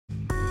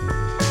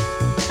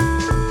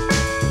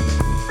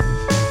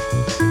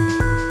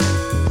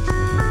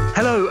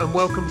and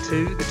welcome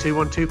to the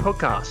 212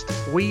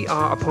 podcast. We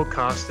are a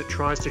podcast that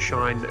tries to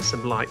shine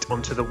some light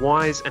onto the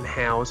whys and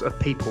hows of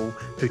people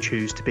who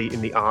choose to be in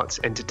the arts,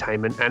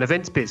 entertainment and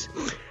events biz.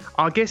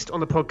 Our guest on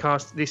the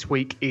podcast this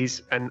week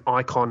is an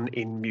icon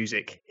in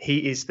music.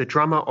 He is the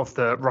drummer of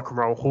the Rock and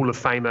Roll Hall of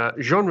Famer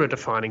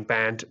genre-defining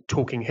band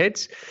Talking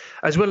Heads,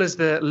 as well as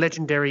the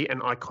legendary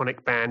and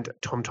iconic band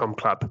Tom Tom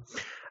Club.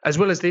 As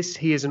well as this,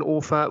 he is an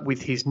author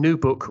with his new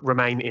book,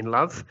 Remain in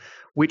Love,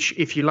 which,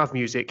 if you love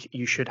music,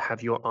 you should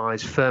have your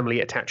eyes firmly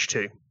attached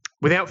to.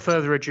 Without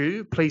further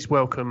ado, please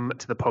welcome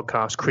to the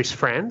podcast, Chris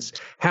Frantz.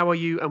 How are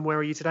you and where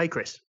are you today,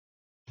 Chris?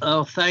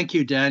 Oh, thank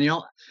you,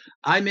 Daniel.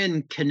 I'm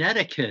in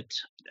Connecticut,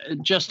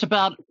 just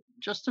a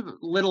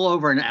little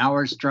over an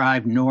hour's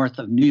drive north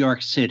of New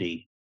York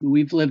City.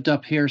 We've lived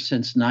up here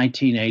since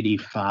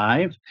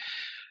 1985.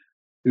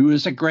 It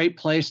was a great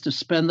place to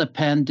spend the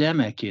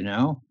pandemic, you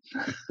know.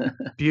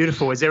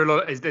 Beautiful. Is there a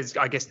lot?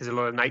 I guess there's a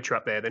lot of nature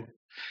up there then.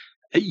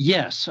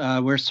 Yes,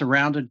 we're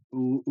surrounded.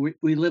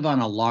 We live on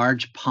a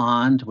large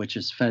pond, which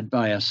is fed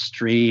by a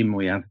stream.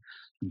 We have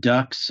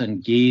ducks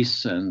and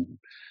geese and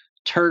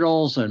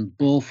turtles and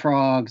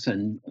bullfrogs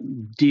and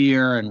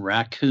deer and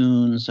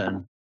raccoons,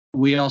 and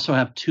we also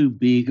have 2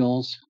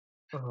 beagles.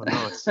 Oh,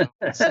 nice.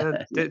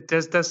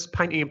 That's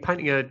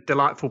painting a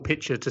delightful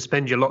picture to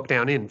spend your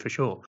lockdown in, for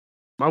sure.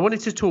 I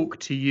wanted to talk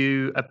to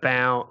you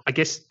about, I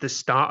guess, the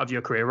start of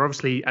your career.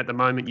 Obviously, at the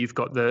moment, you've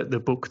got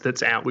the book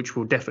that's out, which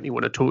we'll definitely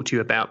want to talk to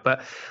you about.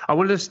 But I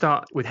wanted to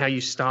start with how you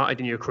started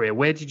in your career.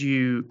 Where did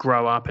you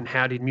grow up and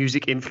how did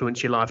music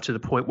influence your life to the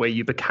point where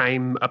you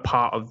became a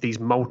part of these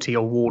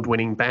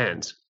multi-award-winning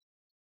bands?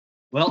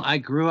 Well, I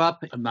grew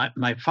up,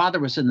 my father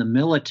was in the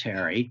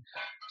military,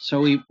 so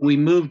we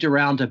moved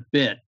around a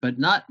bit, but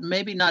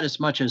maybe not as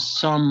much as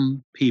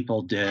some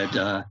people did.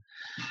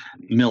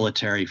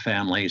 Military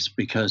families,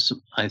 because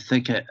I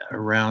think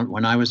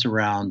when I was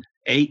around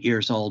 8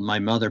 years old, my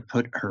mother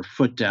put her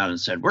foot down and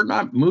said, "We're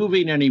not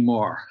moving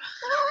anymore."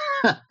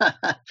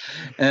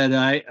 And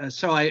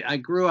I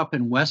grew up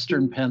in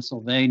Western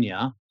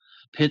Pennsylvania,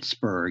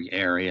 Pittsburgh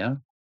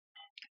area,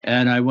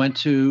 and I went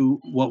to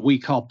what we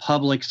call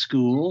public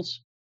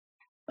schools.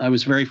 I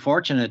was very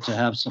fortunate to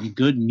have some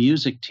good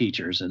music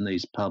teachers in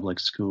these public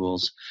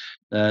schools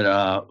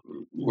that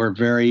were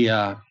very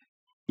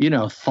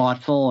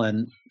thoughtful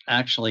and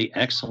actually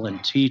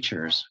excellent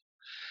teachers.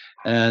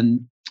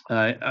 And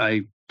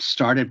I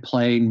started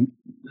playing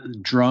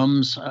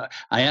drums.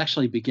 I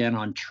actually began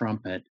on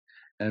trumpet,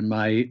 and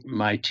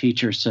my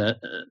teacher said,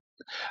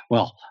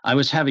 I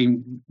was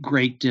having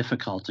great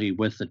difficulty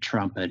with the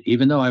trumpet,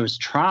 even though I was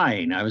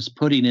trying. I was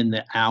putting in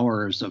the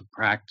hours of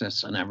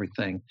practice and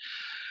everything.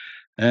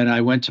 And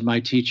I went to my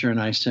teacher and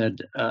I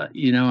said,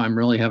 I'm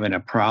really having a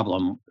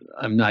problem.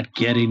 I'm not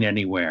getting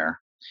anywhere.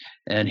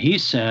 And he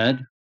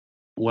said,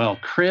 "Well,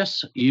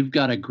 Chris, you've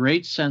got a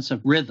great sense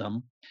of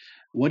rhythm.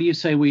 What do you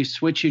say we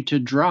switch you to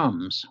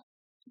drums?"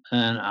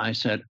 And I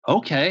said,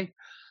 "Okay,"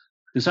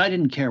 because I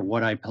didn't care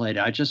what I played.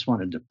 I just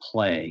wanted to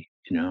play,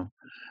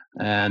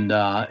 And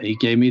he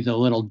gave me the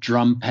little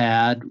drum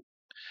pad,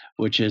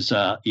 which is,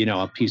 a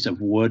piece of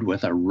wood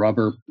with a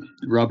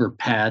rubber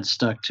pad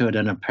stuck to it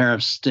and a pair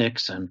of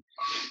sticks. And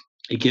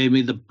he gave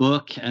me the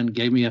book and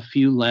gave me a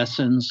few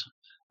lessons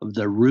of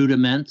the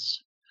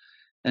rudiments.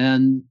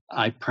 And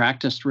I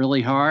practiced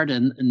really hard,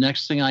 and the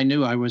next thing I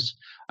knew, I was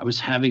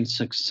having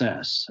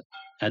success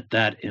at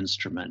that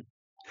instrument,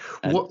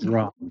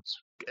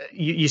 drums.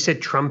 You said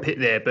trumpet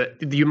there,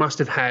 but you must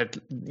have had,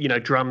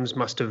 drums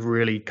must have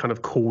really kind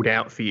of called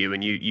out for you,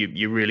 and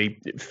you really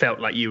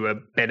felt like you were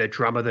a better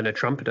drummer than a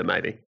trumpeter,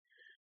 maybe.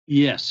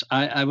 Yes,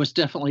 I was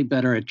definitely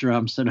better at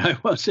drums than I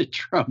was at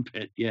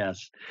trumpet.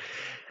 Yes,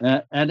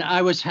 and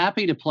I was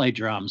happy to play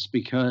drums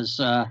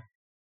because.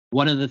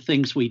 One of the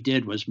things we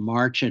did was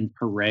march in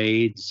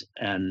parades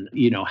and,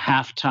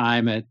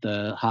 halftime at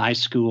the high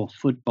school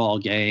football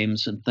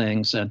games and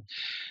things. And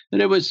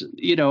it was,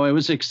 it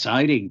was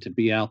exciting to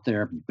be out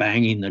there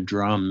banging the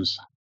drums.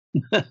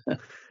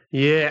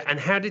 Yeah. And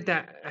how did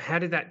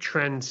that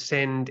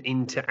transcend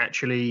into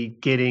actually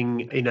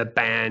getting in a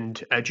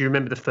band? Do you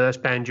remember the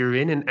first band you were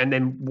in? And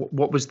then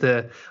what was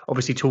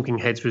obviously Talking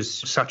Heads was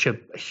such a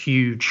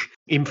huge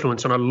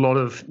influence on a lot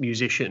of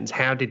musicians.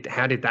 How did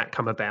that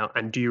come about?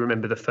 And do you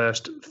remember the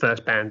first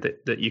band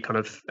that you kind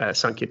of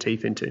sunk your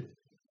teeth into?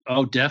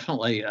 Oh,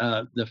 definitely.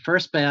 The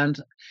first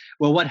band,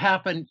 well, what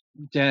happened,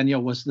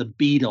 Daniel, was the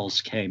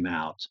Beatles came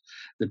out.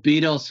 The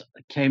Beatles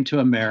came to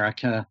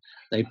America.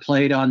 They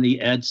played on the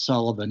Ed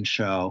Sullivan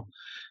Show.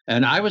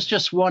 And I was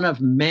just one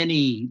of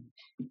many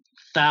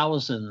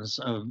thousands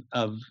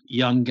of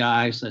young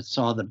guys that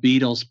saw the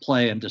Beatles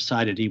play and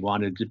decided he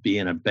wanted to be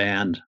in a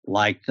band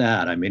like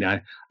that. I mean,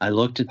 I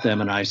looked at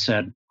them and I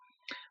said,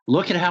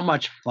 "Look at how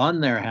much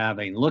fun they're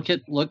having. Look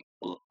at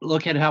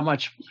how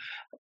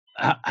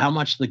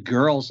much the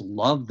girls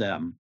love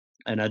them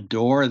and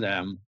adore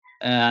them,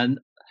 and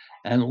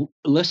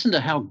listen to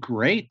how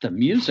great the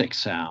music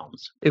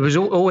sounds." It was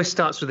always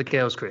starts with the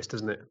girls, Chris,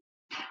 doesn't it?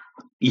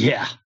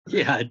 Yeah,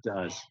 it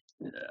does.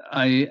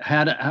 I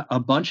had a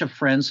bunch of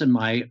friends in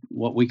my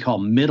what we call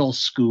middle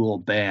school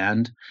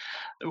band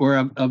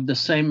were of the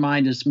same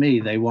mind as me.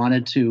 They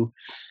wanted to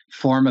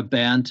form a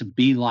band to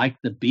be like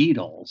the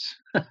Beatles.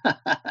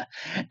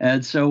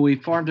 And so we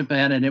formed a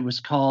band, and it was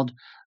called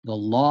the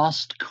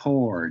Lost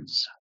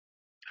Chords.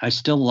 I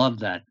still love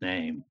that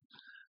name.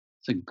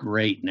 It's a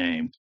great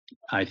name,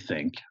 I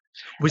think.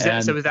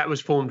 That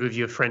was formed with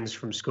your friends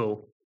from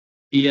school?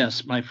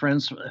 Yes, my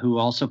friends who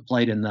also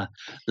played in the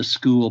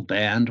school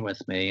band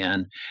with me.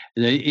 And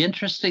the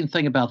interesting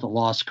thing about the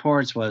Lost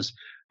Chords was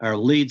our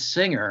lead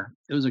singer,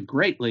 it was a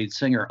great lead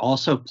singer,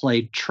 also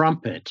played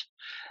trumpet.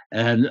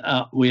 And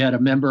we had a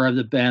member of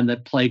the band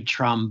that played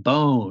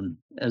trombone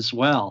as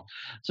well.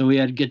 So we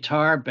had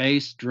guitar,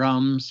 bass,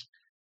 drums,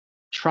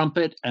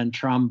 trumpet, and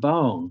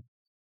trombone,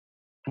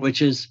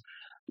 which is,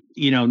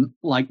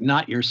 like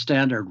not your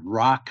standard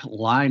rock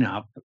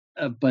lineup.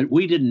 But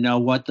we didn't know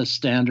what the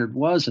standard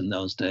was in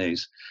those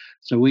days,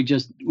 so we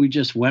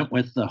just went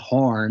with the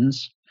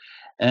horns,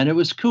 and it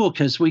was cool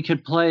because we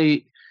could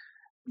play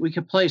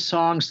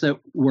songs that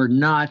were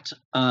not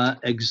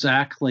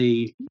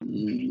exactly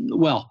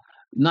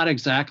not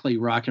exactly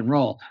rock and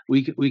roll.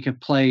 We could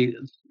play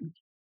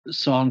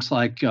songs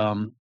like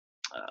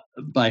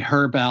by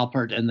Herb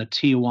Alpert and the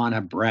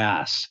Tijuana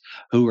Brass,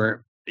 who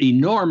were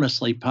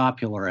enormously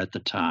popular at the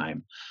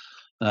time.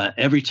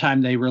 Every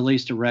time they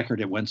released a record,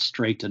 it went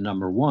straight to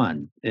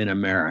 #1 in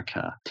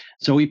America.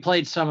 So we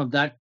played some of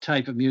that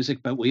type of music,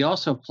 but we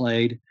also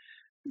played,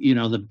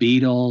 the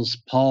Beatles,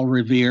 Paul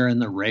Revere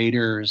and the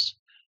Raiders.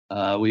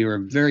 We were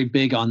very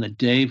big on the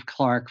Dave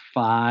Clark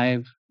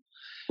Five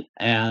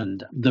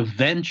and the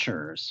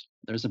Ventures.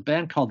 There's a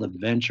band called the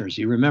Ventures.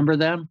 You remember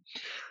them?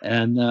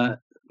 And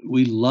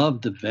we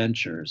loved the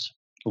Ventures.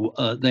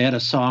 They had a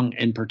song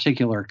in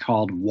particular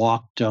called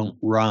Walk, Don't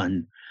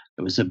Run.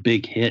 It was a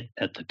big hit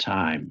at the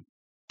time.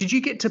 Did you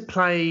get to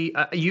play?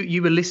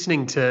 You were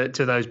listening to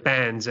those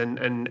bands,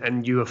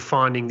 and you were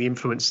finding the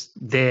influence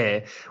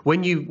there.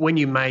 When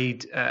you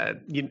made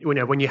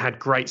when you had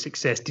great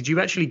success, did you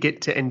actually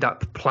get to end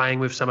up playing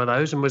with some of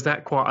those? And was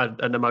that quite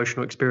an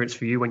emotional experience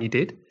for you when you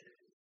did?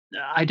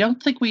 I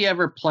don't think we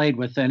ever played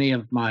with any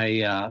of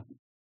my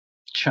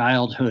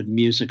childhood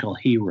musical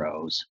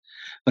heroes,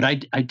 but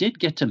I did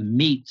get to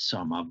meet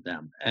some of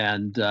them,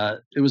 and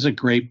it was a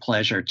great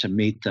pleasure to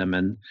meet them,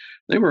 and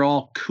they were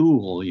all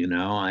cool.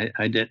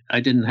 I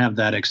didn't have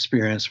that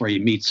experience where you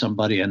meet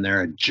somebody and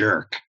they're a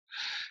jerk.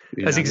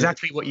 That's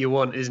exactly what you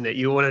want, isn't it?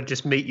 You want to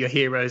just meet your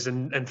heroes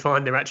and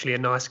find they're actually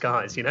nice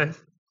guys,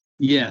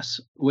 Yes,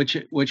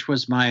 which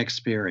was my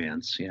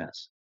experience.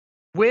 Yes.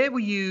 Where were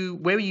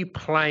you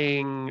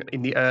playing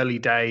in the early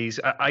days?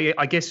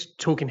 I guess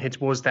Talking Heads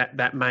was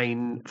that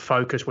main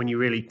focus when you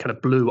really kind of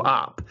blew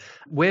up.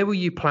 Where were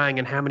you playing,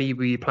 and how many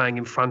were you playing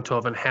in front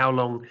of, and how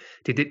long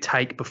did it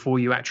take before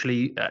you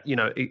actually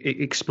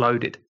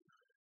exploded?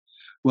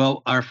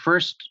 Well, our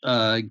first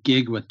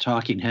gig with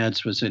Talking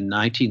Heads was in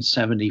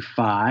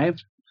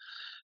 1975,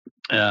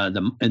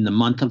 in the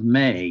month of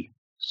May.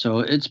 So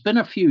it's been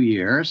a few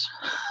years,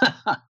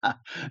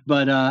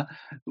 but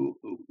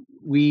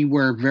we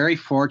were very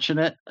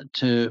fortunate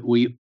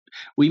we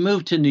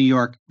moved to New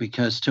York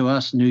because to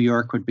us New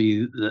York would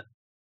be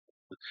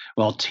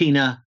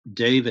Tina,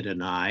 David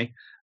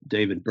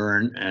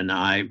Byrne and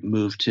I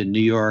moved to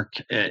New York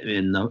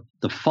in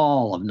the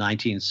fall of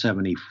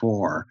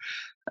 1974.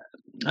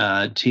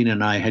 Tina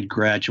and I had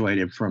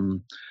graduated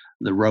from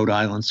the Rhode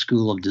Island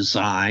School of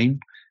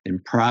Design in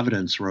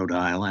Providence, Rhode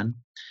Island.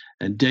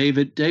 And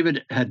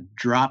David had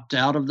dropped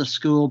out of the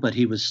school, but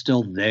he was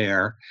still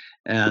there.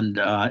 And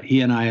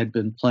he and I had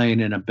been playing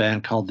in a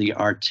band called the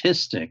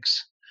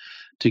Artistics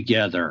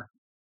together.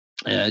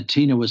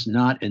 Tina was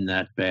not in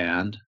that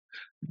band,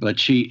 but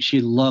she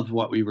loved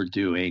what we were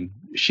doing.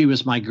 She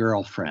was my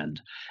girlfriend.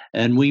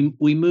 And we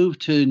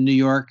moved to New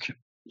York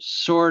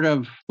sort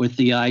of with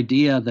the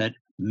idea that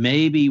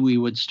maybe we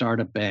would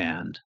start a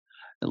band.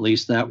 At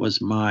least that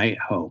was my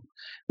hope.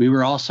 We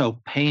were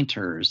also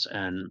painters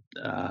and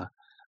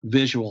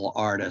visual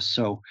artists.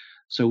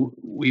 So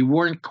we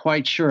weren't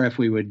quite sure if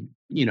we would,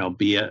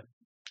 be a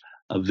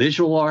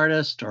visual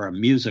artist or a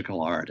musical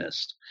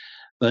artist.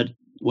 But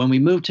when we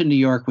moved to New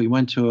York, we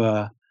went to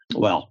a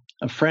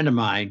friend of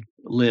mine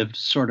lived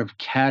sort of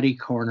catty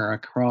corner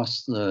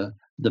across the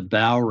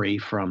Bowery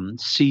from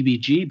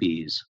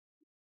CBGB's,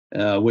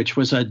 which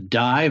was a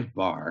dive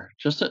bar,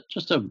 just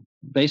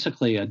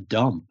basically a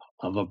dump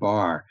of a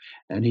bar.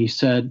 And he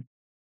said,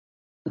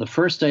 the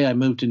first day I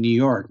moved to New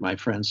York, my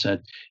friend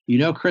said,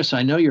 Chris,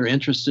 I know you're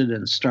interested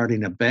in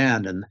starting a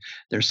band, and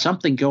there's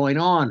something going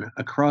on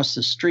across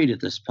the street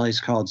at this place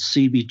called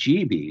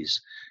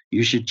CBGB's.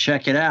 You should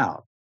check it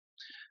out.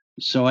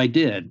 So I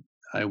did.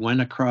 I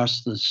went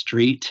across the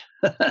street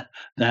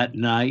that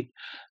night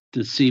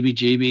to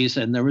CBGB's,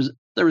 and there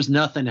was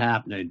nothing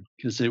happening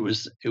because it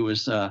was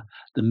the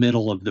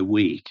middle of the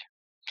week.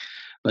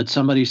 But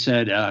somebody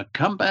said,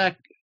 come back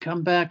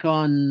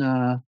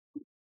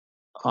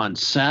on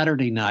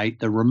Saturday night,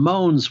 the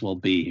Ramones will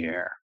be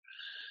here.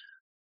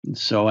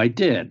 So I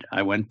did.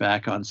 I went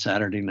back on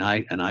Saturday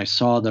night and I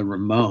saw the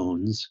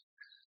Ramones,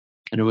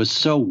 and it was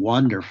so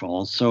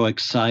wonderful, so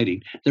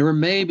exciting. There were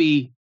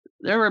maybe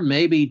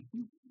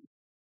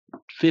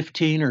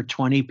 15 or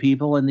 20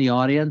 people in the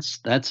audience.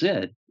 That's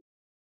it.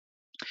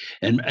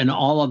 And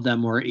all of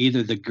them were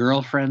either the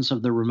girlfriends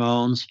of the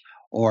Ramones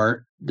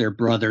or their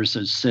brothers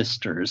and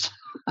sisters.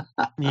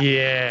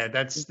 Yeah,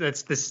 that's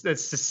the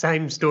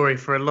same story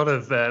for a lot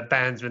of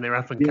bands when they're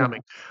up and Yeah.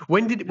 coming.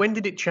 When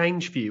did it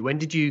change for you? When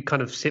did you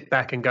kind of sit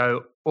back and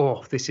go,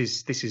 "Oh, this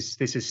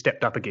is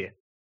stepped up a gear"?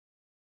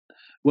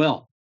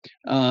 Well,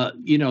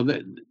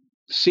 the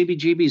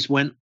CBGBs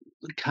went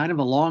kind of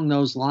along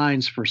those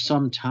lines for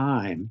some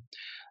time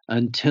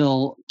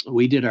until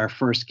we did our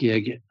first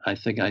gig, I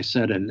think I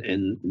said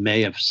in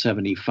May of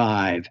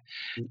 75,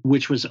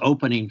 which was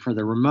opening for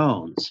the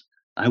Ramones.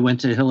 I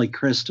went to Hilly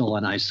Crystal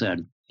and I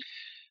said,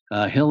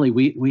 Hilly,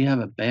 we have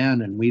a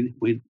band and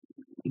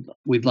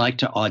we'd like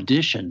to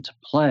audition to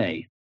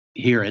play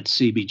here at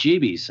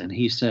CBGB's. And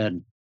he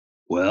said,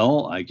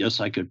 well, I guess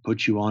I could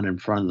put you on in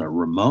front of the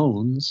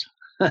Ramones.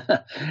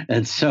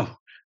 And so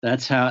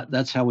that's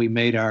how we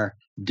made our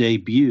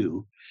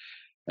debut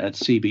at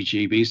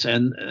CBGB's.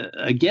 And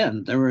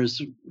again, there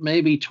was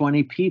maybe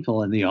 20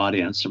 people in the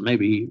audience, or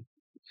maybe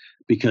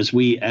because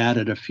we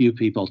added a few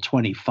people,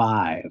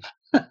 25.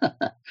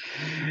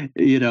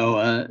 It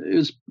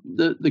was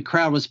the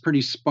crowd was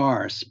pretty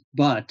sparse,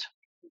 but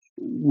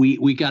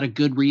we got a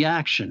good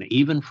reaction,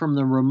 even from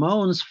the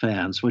Ramones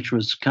fans, which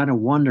was kind of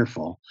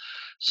wonderful.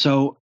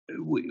 So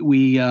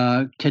we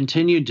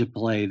continued to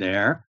play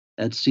there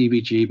at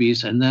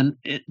CBGB's, and then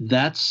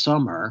that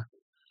summer,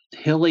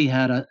 Hilly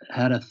had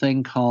a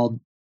thing called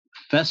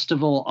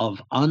Festival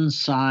of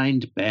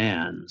Unsigned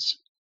Bands.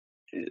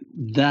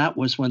 That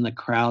was when the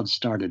crowd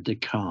started to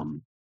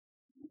come.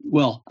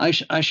 Well, I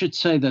should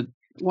say that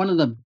one of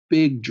the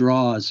big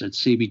draws at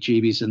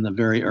CBGB's in the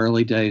very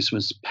early days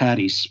was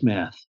Patti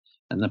Smith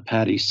and the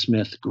Patti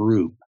Smith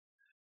group,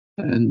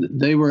 and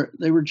they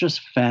were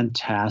just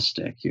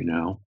fantastic,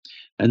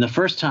 And the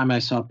first time I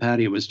saw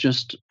Patti, it was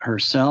just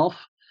herself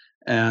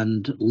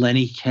and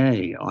Lenny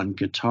Kaye on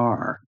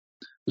guitar.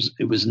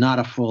 It was not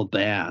a full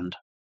band,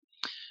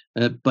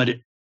 but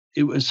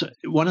it was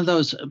one of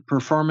those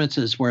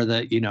performances where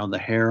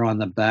the hair on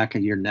the back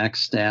of your neck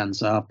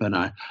stands up, and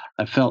I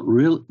felt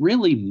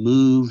really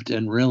moved,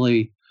 and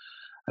really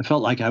I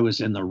felt like I was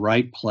in the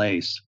right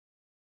place.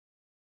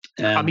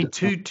 And I mean,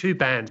 two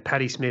bands,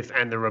 Patti Smith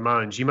and the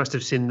Ramones. You must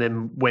have seen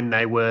them when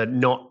they were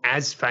not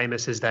as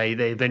famous as they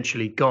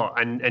eventually got.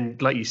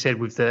 And like you said,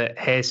 with the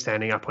hair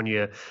standing up on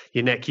your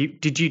neck,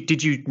 did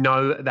you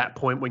know at that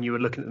point when you were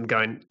looking at them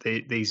going,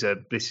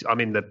 I'm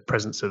in the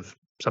presence of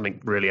something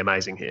really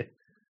amazing here?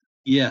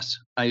 Yes,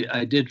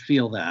 I did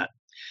feel that.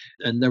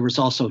 And there was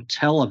also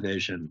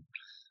Television,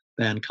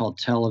 a band called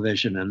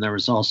Television, and there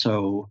was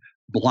also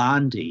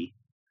Blondie.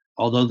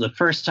 Although the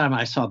first time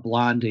I saw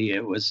Blondie,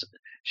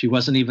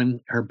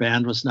 her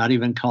band was not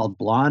even called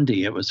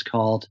Blondie. It was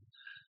called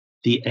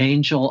The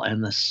Angel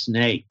and the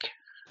Snake.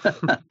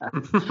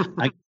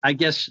 I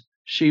guess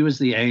she was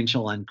the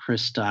angel and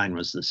Chris Stein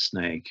was the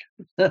snake.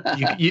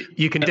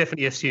 you can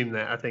definitely assume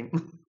that, I think.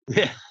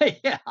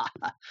 Yeah.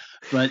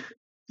 But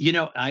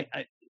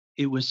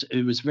it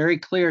was very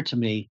clear to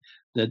me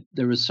that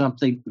there was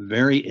something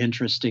very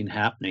interesting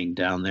happening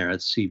down there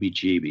at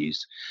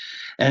CBGB's.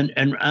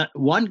 And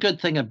one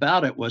good thing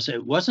about it was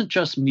it wasn't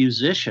just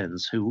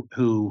musicians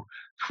who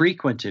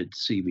frequented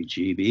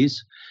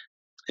CBGB's.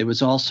 It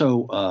was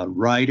also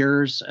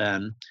writers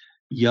and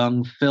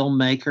young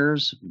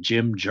filmmakers,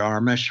 Jim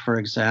Jarmusch, for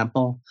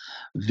example,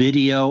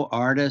 video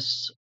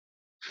artists.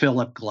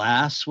 Philip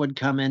Glass would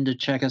come in to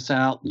check us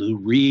out, Lou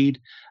Reed,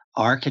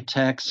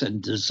 architects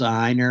and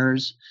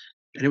designers.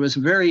 And it was a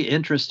very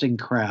interesting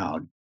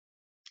crowd.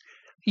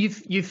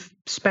 You've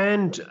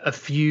spanned a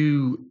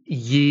few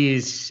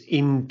years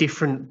in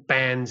different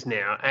bands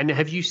now, and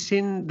have you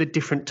seen the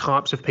different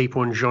types of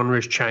people and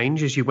genres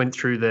change as you went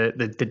through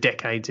the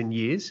decades and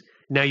years?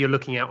 Now you're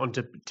looking out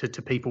onto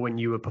to people when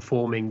you were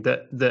performing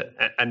this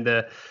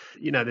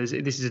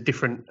is a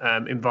different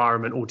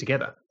environment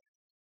altogether.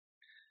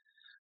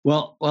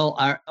 Well,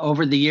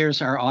 over the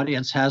years, our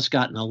audience has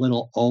gotten a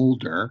little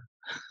older.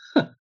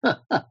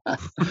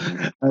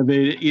 I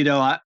mean,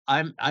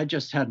 I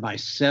just had my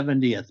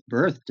 70th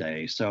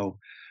birthday, so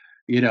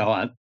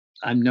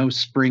I'm no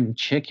spring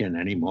chicken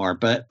anymore.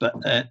 But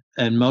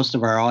and most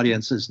of our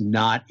audience is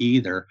not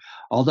either.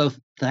 Although,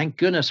 thank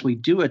goodness, we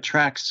do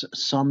attract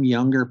some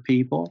younger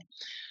people.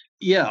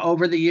 Yeah,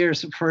 over the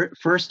years,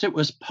 first it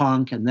was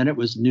punk, and then it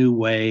was new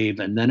wave,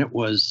 and then it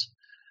was,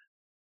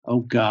 oh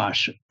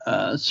gosh,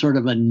 sort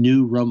of a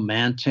new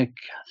romantic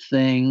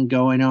thing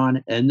going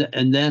on,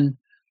 and then.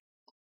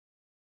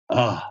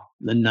 Oh,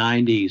 the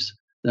 90s,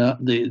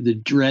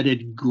 the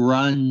dreaded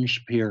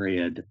grunge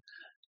period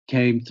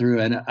came through.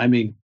 And I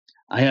mean,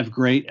 I have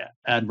great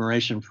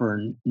admiration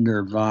for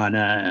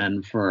Nirvana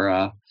and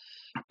for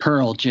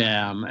Pearl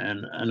Jam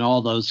and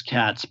all those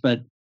cats.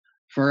 But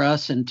for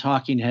us in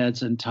Talking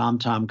Heads and Tom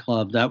Tom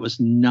Club, that was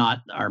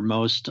not our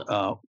most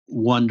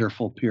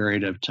wonderful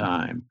period of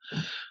time.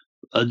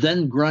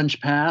 Then grunge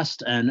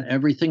passed and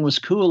everything was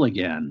cool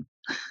again.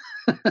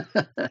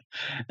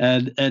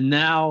 and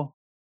now,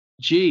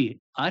 gee,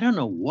 I don't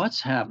know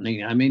what's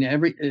happening. I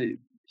mean,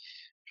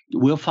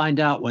 we'll find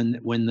out when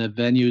the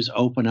venues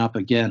open up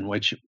again,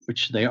 which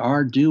they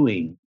are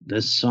doing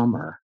this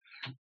summer.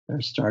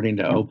 They're starting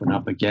to open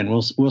up again.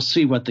 We'll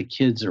see what the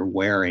kids are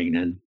wearing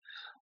and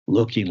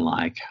looking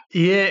like.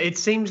 Yeah, it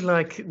seems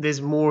like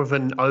there's more of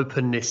an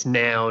openness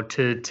now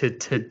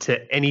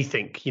to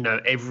anything. You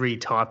know, every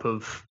type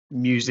of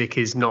music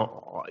is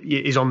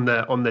on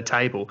the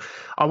table.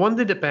 I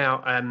wondered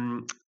about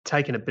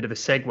taking a bit of a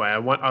segue.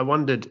 I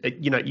wondered,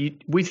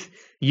 with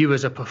you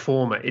as a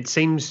performer, it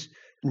seems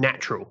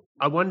natural.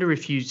 I wonder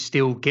if you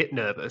still get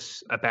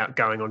nervous about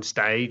going on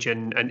stage,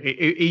 and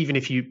even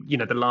if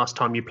the last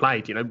time you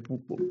played,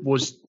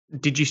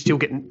 did you still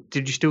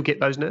get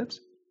those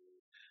nerves?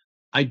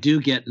 I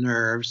do get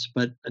nerves,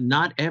 but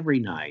not every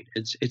night.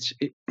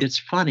 It's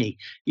funny.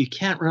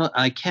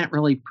 I can't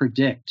really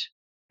predict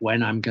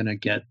when I'm going to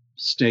get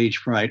stage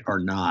fright or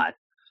not,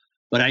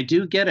 but I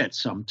do get it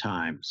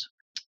sometimes.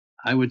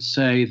 I would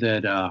say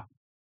that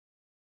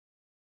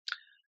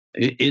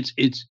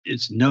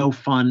it's no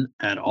fun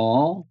at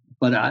all.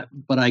 But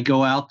I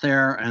go out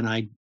there, and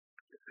I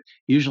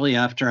usually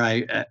after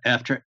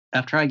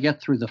I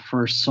get through the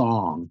first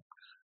song,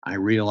 I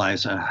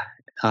realize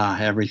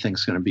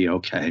everything's going to be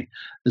okay.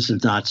 This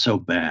is not so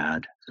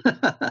bad.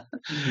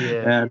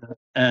 Yeah.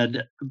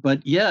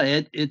 But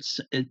yeah,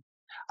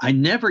 I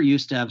never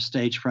used to have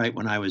stage fright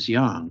when I was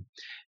young.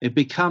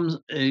 It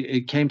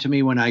came to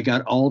me when I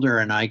got older,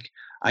 and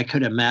I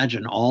could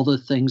imagine all the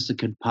things that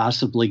could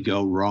possibly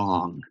go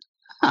wrong.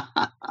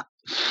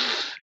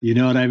 You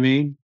know what I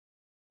mean?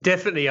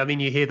 Definitely. I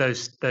mean, you hear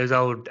those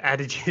old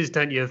adages,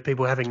 don't you, of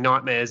people having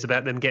nightmares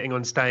about them getting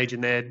on stage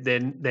and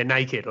they're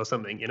naked or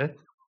something, you know?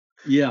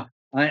 Yeah.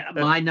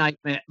 My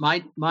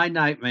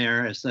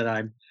nightmare is that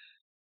I'm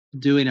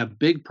doing a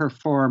big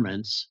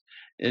performance,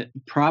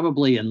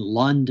 probably in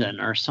London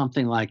or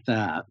something like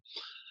that,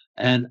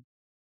 and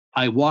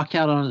I walk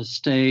out on the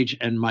stage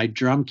and my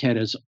drum kit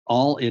is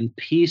all in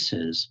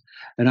pieces,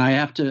 and I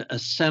have to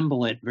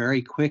assemble it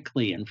very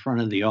quickly in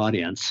front of the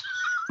audience.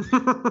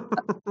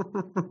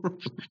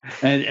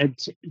 and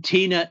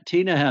Tina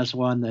has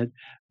one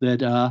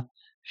that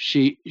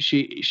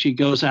she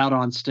goes out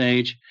on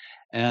stage,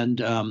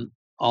 and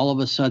all of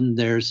a sudden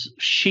there's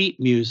sheet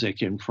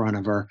music in front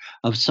of her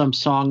of some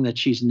song that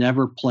she's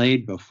never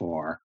played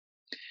before,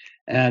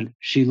 and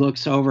she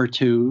looks over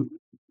to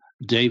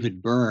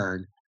David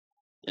Byrne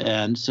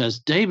and says,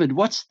 "David,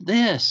 what's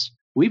this?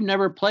 We've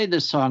never played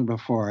this song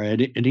before."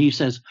 And he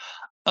says,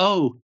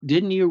 "Oh,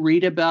 didn't you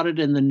read about it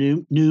in the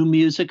new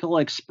Musical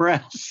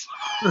Express?"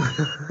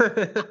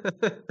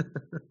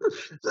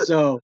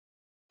 So,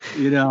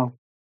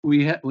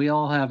 we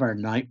all have our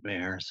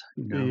nightmares.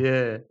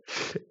 Yeah,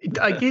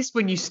 I guess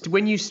when you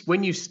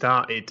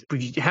started,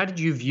 how did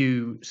you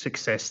view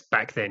success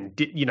back then?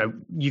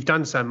 You've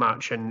done so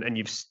much, and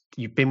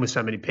you've been with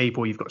so many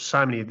people. You've got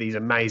so many of these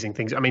amazing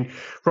things. I mean,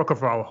 Rock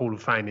and Roll Hall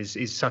of Fame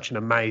is such an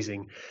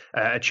amazing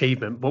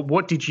achievement. But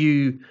what did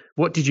you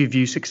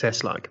view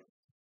success like?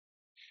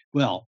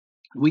 Well,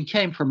 we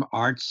came from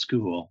art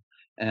school,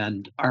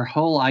 and our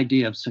whole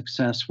idea of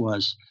success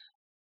was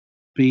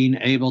being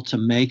able to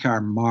make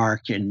our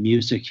mark in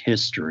music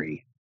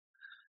history.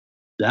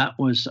 That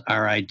was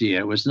our idea.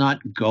 It was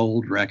not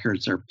gold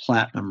records or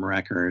platinum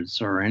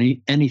records or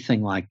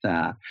anything like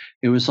that.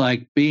 It was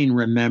like being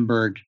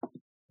remembered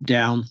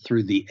down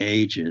through the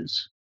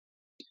ages.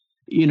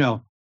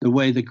 The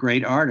way the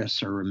great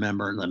artists are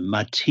remembered, like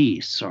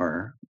Matisse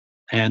or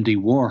Andy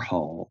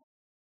Warhol.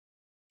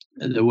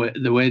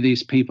 The way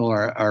these people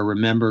are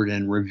remembered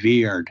and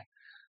revered,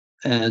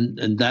 and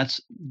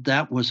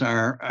that was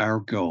our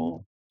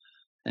goal,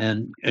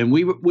 and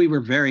we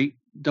were very,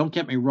 don't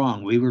get me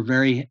wrong, we were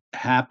very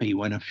happy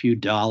when a few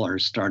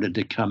dollars started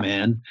to come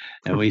in,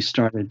 and we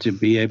started to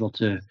be able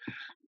to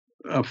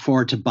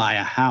afford to buy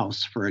a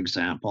house, for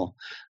example.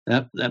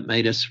 That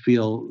made us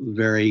feel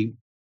very,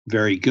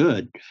 very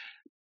good.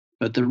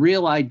 But the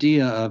real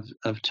idea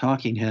of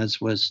Talking Heads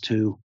was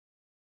to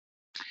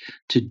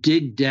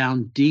dig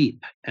down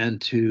deep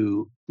and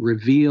to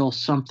reveal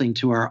something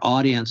to our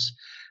audience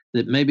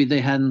that maybe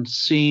they hadn't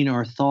seen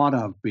or thought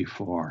of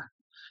before,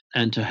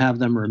 and to have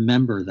them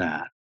remember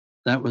that.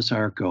 That was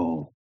our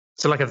goal.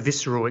 So like a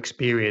visceral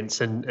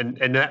experience, and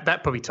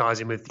that probably ties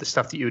in with the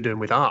stuff that you were doing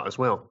with art as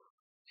well.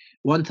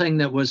 One thing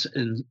that was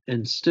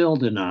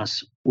instilled in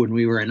us when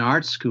we were in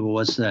art school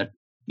was that,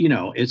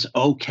 it's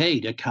okay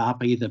to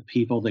copy the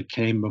people that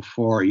came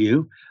before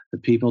you, the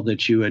people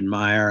that you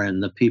admire,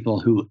 and the people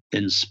who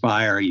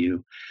inspire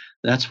you.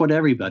 That's what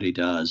everybody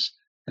does,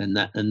 and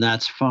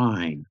that's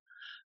fine.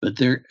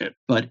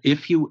 But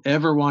if you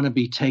ever want to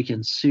be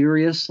taken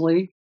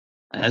seriously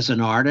as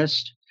an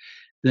artist,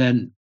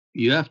 then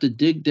you have to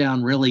dig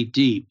down really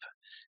deep,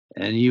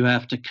 and you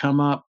have to come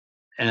up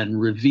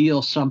and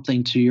reveal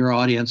something to your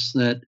audience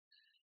that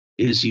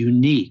is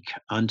unique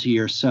unto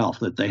yourself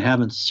that they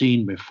haven't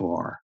seen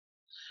before.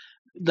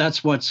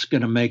 That's what's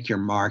going to make your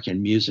mark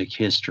in music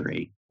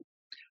history.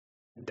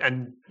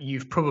 And you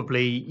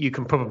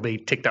can probably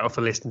tick that off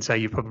the list and say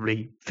you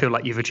probably feel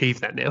like you've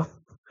achieved that now.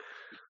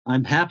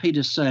 I'm happy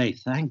to say,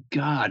 thank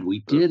God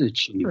we did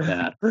achieve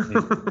that.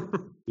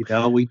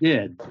 We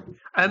did.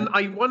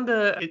 I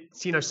wonder,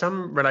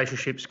 some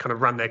relationships kind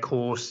of run their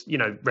course,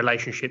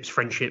 relationships,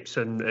 friendships,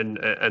 and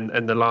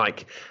the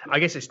like. I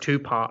guess it's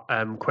two-part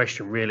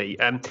question, really.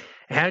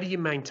 How do you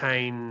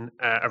maintain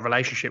a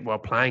relationship while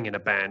playing in a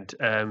band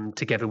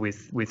together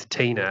with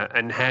Tina?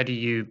 And how do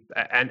you,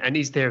 and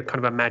is there kind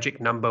of a magic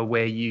number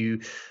where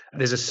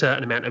there's a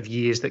certain amount of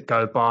years that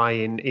go by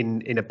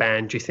in a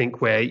band, do you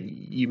think, where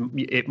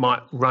it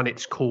might run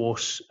its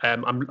course?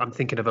 I'm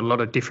thinking of a lot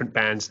of different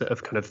bands that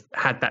have kind of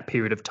had that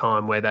period of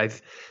time where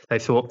they've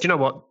thought, do you know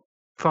what,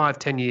 5,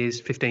 10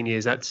 years, 15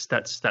 years,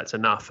 that's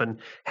enough. And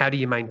how do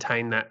you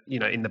maintain that,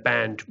 in the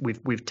band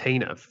with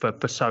Tina for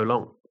so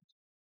long?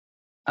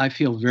 I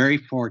feel very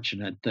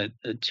fortunate that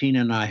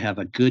Tina and I have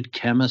a good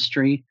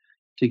chemistry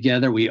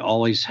together. We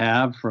always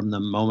have from the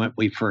moment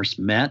we first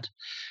met.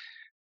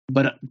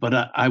 But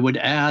I would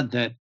add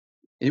that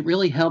it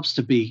really helps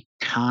to be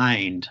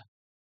kind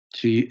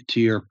to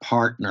your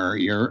partner,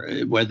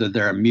 whether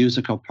they're a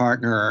musical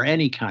partner or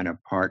any kind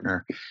of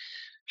partner.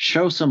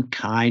 Show some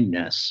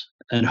kindness,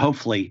 and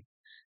hopefully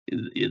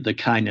the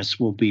kindness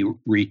will be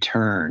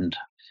returned.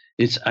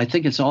 I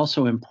think it's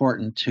also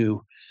important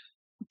to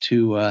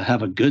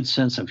have a good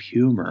sense of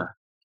humor,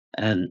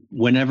 and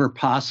whenever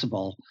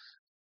possible,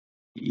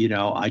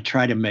 I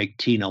try to make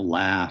Tina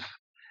laugh,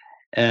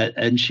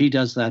 and she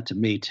does that to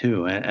me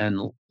too.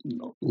 And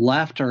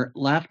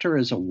laughter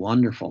is a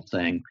wonderful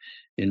thing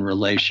in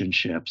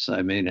relationships.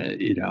 I mean,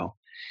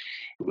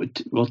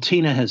 well,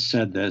 Tina has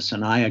said this,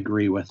 and I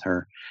agree with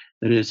her,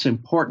 that it's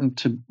important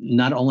to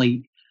not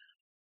only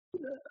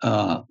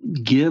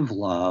give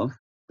love,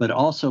 but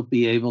also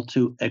be able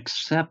to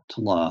accept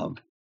love.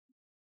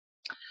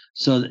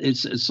 So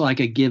it's like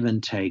a give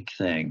and take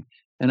thing,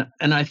 and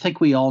I think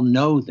we all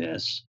know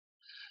this.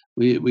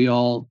 We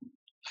all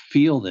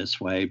feel this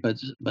way, but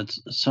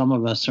some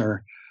of us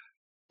are,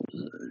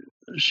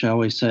 shall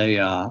we say,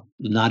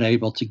 not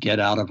able to get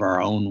out of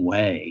our own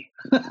way.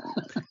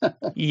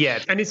 Yeah,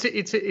 and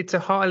it's a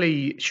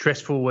highly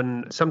stressful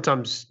and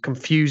sometimes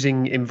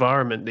confusing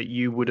environment that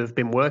you would have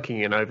been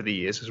working in over the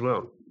years as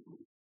well.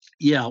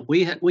 Yeah,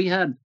 we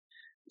had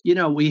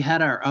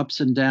our ups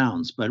and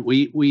downs, but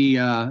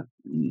we're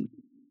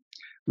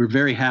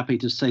very happy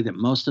to say that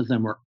most of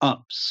them were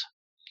ups,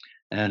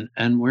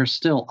 and we're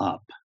still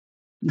up.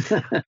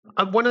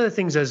 One of the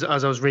things as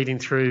I was reading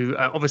through,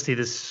 obviously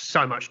there's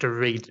so much to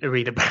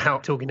read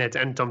about Talking Heads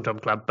and Tom Tom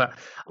Club, but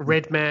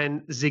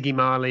Redman, Ziggy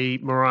Marley,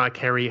 Mariah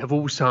Carey have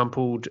all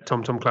sampled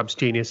Tom Tom Club's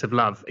Genius of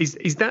Love.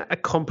 Is that a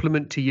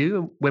compliment to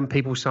you when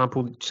people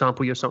sample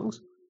your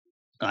songs?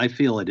 I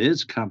feel it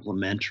is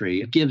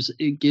complimentary. It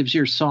gives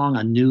your song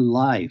a new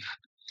life.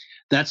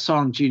 That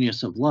song,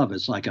 Genius of Love,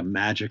 is like a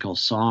magical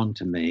song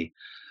to me.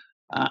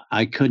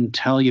 I couldn't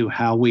tell you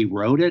how we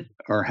wrote it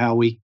or how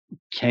we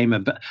came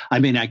about. I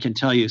mean, I can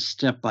tell you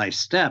step by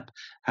step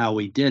how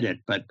we did it,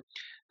 but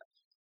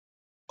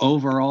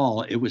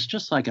overall, it was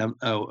just like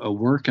a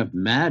work of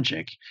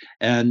magic.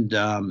 And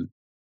the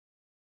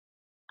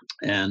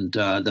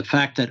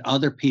fact that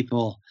other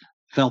people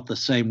felt the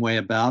same way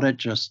about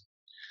it,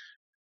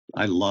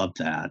 I love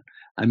that.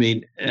 I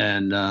mean,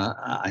 and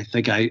I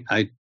think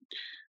I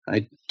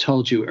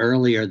told you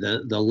earlier,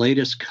 the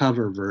latest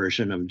cover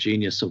version of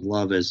Genius of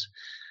Love is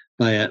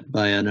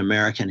by an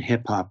American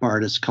hip hop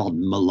artist called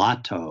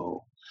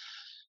Mulatto.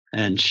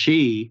 And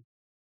she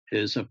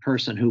is a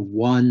person who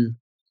won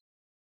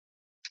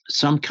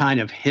some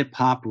kind of hip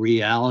hop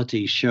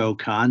reality show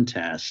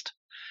contest.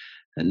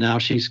 And now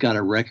she's got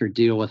a record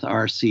deal with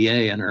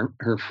RCA, and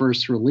her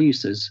first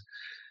release is,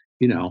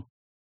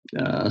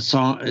 a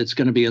song. It's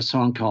going to be a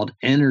song called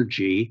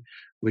Energy,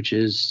 which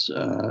is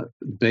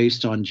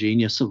based on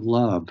Genius of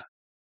Love.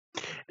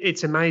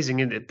 It's amazing,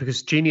 isn't it?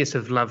 Because Genius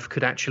of Love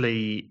could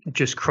actually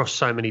just cross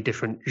so many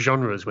different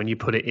genres when you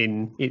put it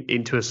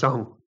into a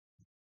song.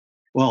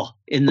 Well,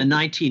 in the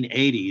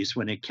 1980s,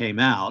 when it came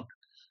out,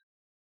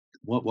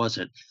 what was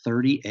it,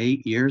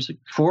 38 years,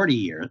 40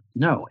 years?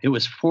 No, it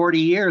was 40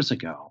 years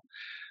ago.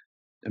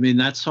 I mean,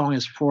 that song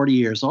is 40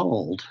 years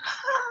old.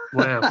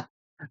 Wow.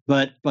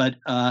 But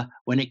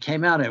when it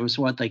came out, it was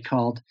what they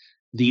called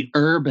the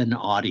urban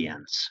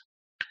audience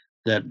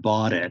that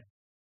bought it.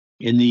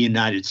 In the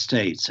United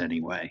States,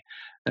 anyway.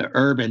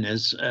 Urban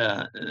is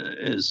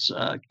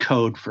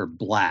code for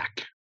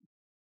black,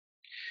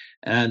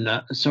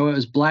 and so it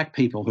was black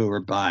people who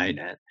were buying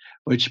it,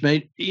 which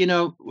made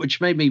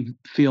me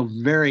feel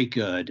very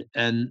good,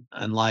 and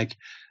like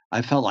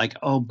I felt like,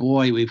 oh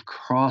boy, we've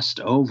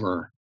crossed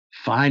over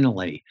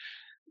finally,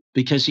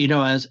 because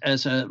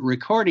as a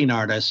recording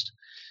artist,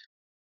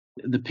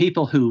 the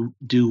people who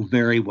do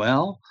very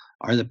well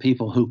are the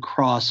people who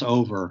cross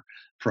over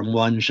from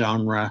one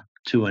genre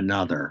to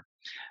another,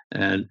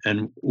 and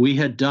we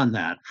had done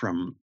that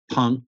from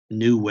punk,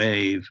 new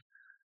wave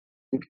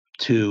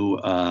to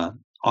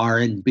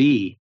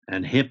R&B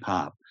and hip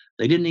hop.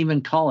 They didn't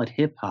even call it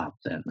hip hop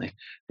then.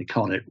 They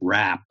called it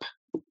rap.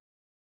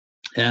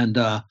 And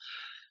after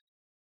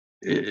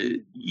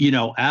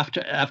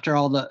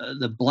all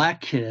the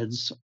black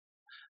kids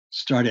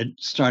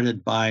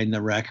started buying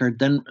the record,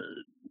 then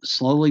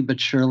slowly but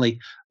surely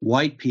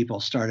white people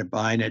started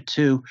buying it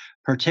too,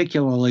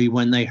 particularly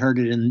when they heard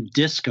it in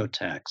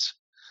discotheques.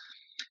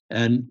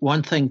 And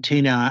one thing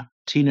Tina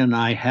and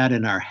I had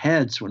in our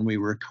heads when we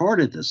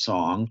recorded the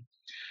song,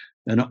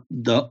 and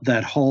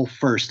that whole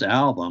first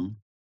album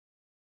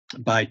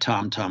by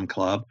Tom Tom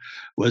Club,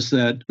 was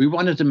that we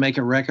wanted to make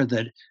a record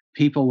that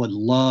people would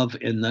love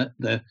in the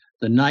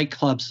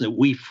nightclubs that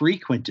we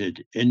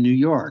frequented in New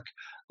York,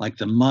 like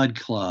the Mud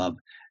Club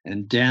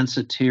and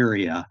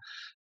Danceteria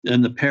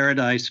and the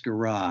Paradise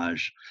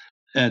Garage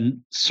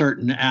and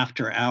certain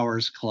after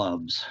hours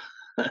clubs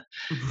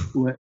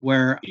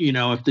where,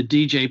 if the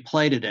DJ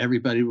played it,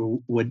 everybody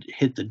would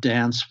hit the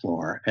dance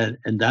floor.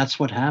 And that's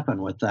what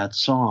happened with that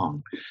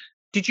song.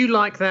 Did you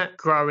like that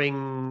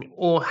growing,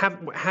 or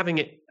having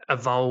it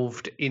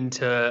evolved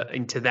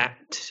into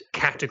that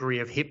category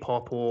of hip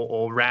hop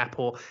or rap,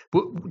 or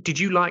did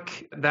you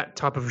like that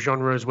type of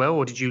genre as well,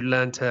 or did you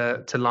learn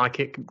to like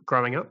it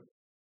growing up?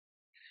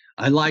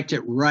 I liked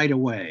it right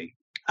away.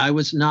 I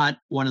was not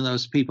one of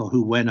those people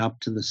who went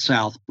up to the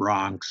South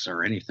Bronx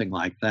or anything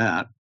like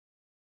that.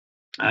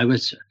 I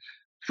was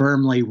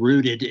firmly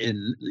rooted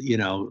in,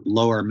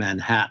 lower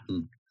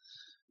Manhattan.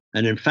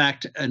 And in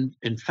fact,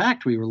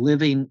 we were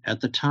living at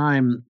the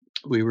time.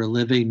 We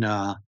recorded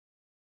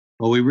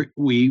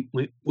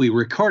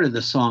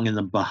the song in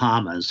the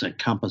Bahamas at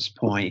Compass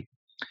Point,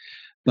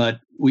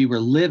 but we were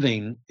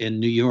living in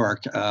New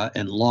York,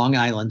 in Long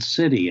Island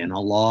City, in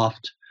a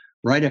loft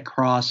right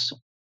across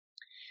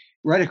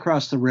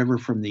the river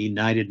from the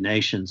United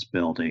Nations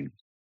building.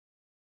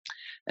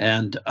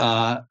 And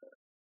the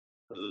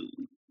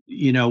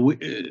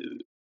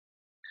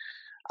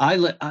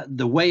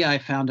way I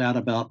found out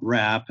about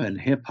rap and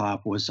hip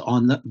hop was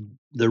on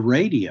the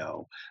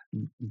radio.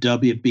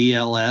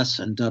 WBLS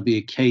and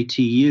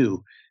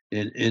WKTU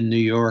in New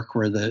York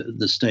were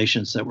the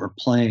stations that were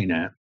playing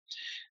it.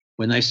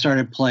 When they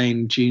started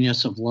playing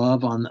Genius of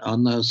Love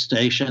on those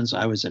stations,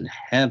 I was in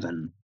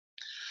heaven.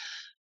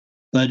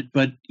 But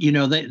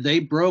they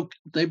broke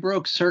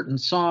certain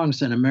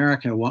songs in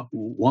America.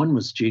 One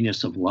was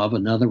Genius of Love,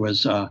 another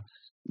was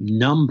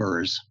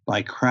Numbers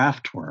by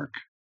Kraftwerk.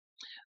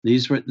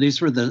 These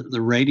were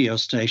the radio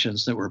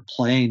stations that were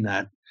playing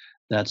that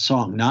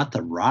song, not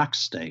the rock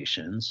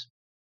stations.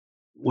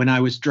 When I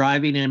was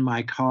driving in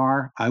my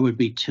car, I would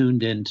be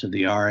tuned into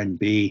the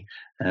R&B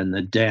and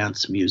the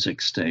dance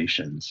music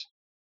stations.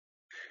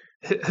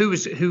 Who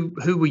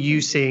were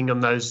you seeing on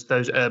those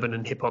urban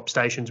and hip hop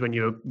stations when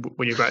you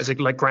were is it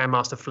like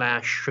Grandmaster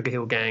Flash, Sugar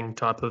Hill Gang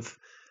type of?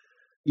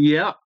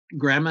 Yeah,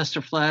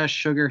 Grandmaster Flash,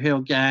 Sugar Hill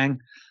Gang,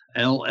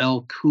 LL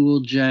Cool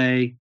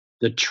J,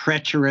 the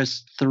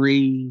Treacherous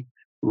Three,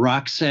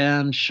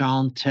 Roxanne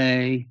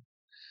Shante.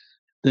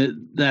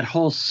 That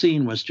whole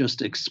scene was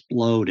just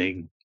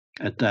exploding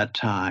at that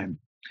time.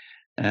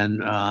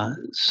 And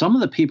some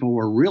of the people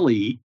were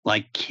really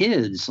like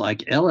kids,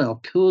 like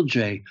LL Cool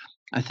J.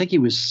 I think he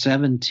was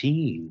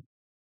 17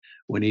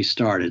 when he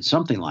started,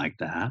 something like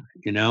that,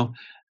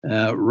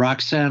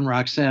 Roxanne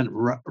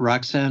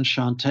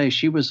Shante,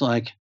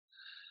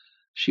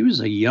 she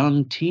was a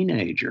young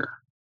teenager.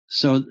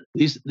 So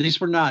these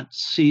were not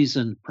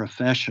seasoned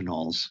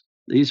professionals.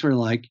 These were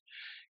like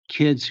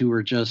kids who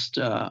were just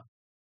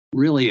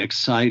really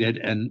excited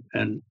and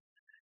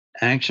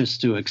anxious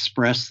to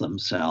express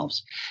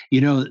themselves.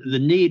 The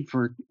need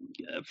for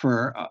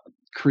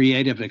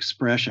creative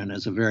expression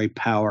is a very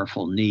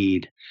powerful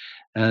need,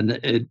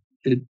 and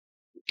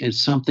it's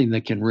something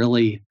that can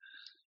really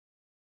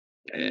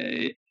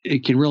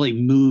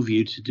move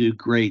you to do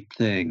great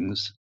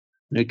things.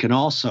 And it can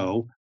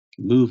also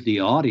move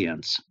the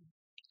audience.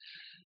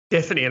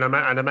 Definitely, and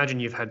I imagine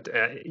you've had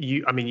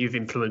you've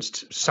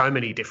influenced so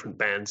many different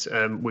bands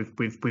with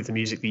the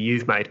music that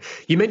you've made.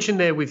 You mentioned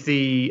there with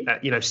the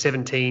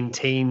 17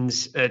 teen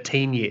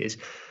years.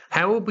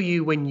 How old were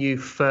you when you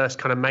first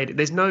kind of made it?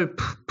 There's no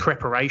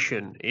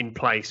preparation in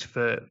place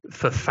for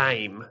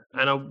fame,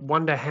 and I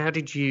wonder, how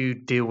did you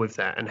deal with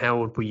that? And how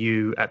old were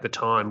you at the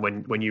time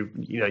when you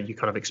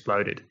kind of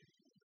exploded?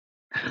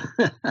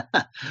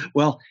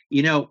 Well,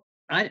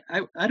 I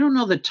don't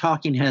know that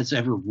Talking Heads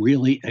ever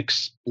really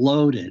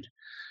exploded.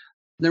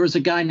 There was a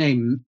guy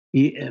named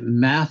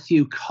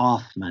Matthew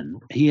Kaufman.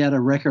 He had a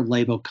record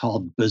label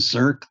called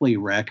Berserkly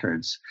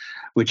Records,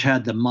 which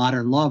had the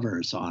Modern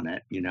Lovers on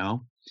it,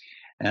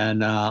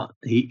 and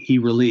he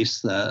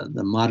released the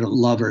Modern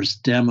Lovers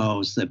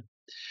demos that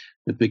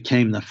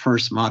became the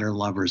first Modern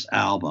Lovers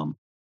album,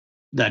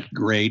 that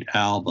great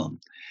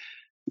album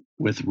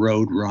with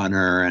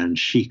Roadrunner and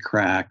She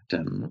Cracked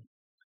and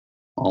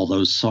all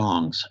those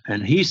songs.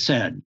 And he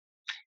said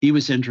he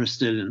was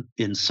interested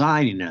in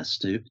signing us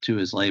to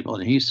his label.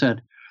 And he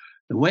said,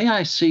 the way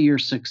I see your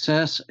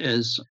success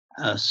is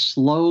a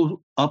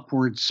slow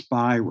upward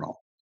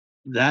spiral.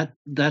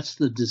 That's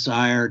the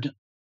desired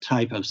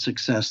type of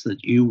success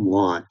that you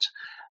want.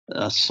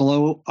 A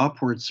slow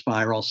upward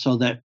spiral, so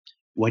that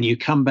when you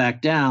come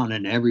back down,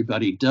 and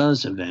everybody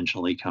does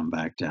eventually come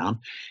back down,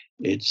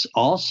 it's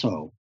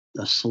also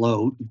a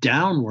slow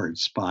downward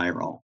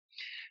spiral.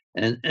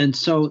 And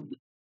so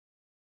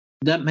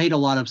that made a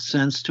lot of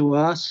sense to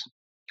us,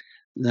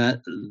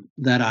 that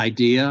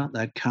idea,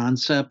 that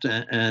concept.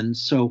 And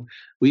so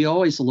we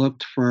always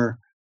looked for,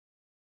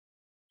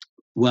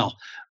 well,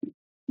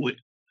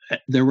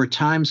 there were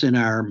times in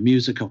our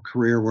musical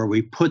career where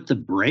we put the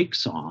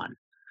brakes on,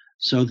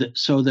 so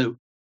that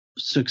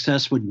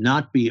success would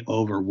not be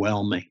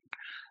overwhelming,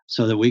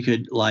 so that we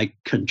could like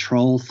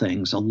control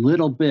things a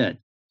little bit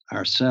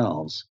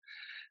ourselves.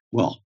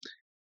 Well,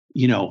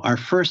 our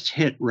first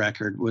hit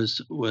record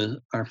was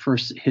our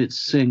first hit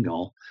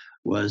single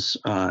was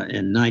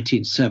in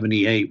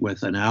 1978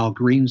 with an Al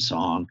Green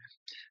song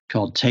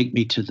called "Take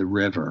Me to the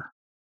River."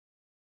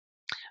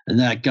 And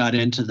that got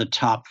into the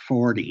top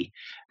 40.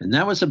 And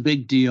that was a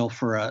big deal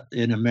for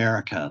in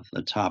America,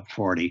 the top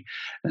 40.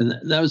 And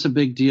that was a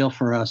big deal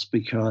for us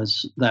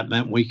because that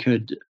meant we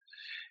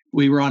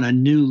were on a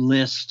new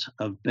list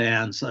of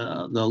bands,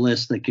 the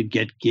list that could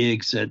get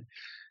gigs at,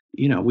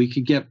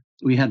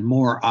 we had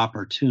more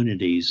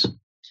opportunities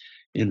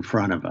in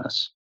front of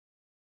us.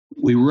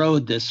 We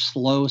rode this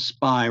slow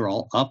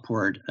spiral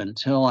upward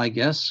until I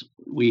guess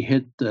we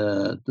hit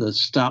the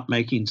Stop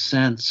Making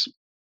Sense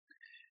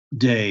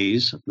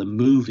days, the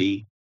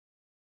movie,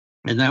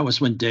 and that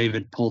was when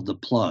David pulled the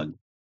plug.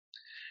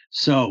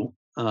 So,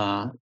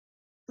 no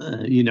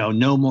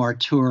more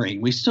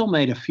touring. We still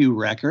made a few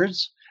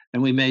records,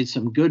 and we made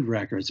some good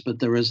records, but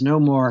there was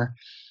no more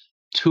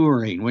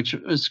touring, which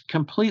was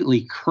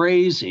completely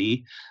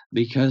crazy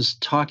because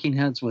Talking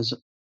Heads was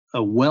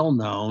a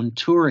well-known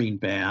touring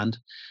band,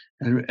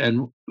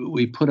 and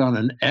we put on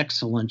an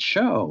excellent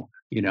show.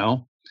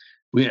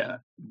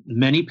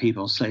 Many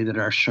people say that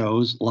our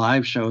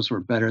live shows were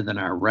better than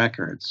our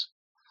records.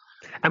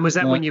 And was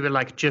that when you were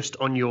like just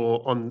on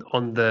your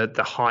on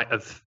the height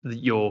of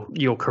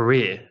your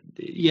career?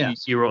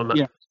 Yes, you were on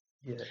that.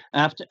 Yeah.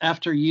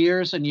 After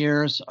years and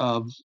years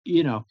of,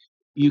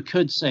 you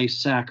could say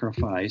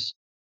sacrifice,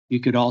 you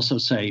could also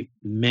say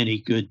many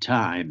good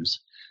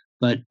times,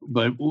 but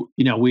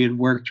we had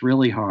worked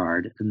really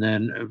hard, and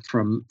then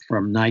from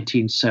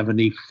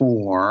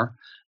 1974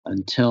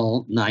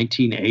 until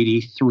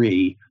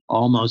 1983,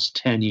 almost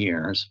 10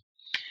 years.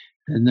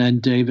 And then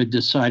David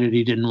decided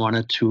he didn't want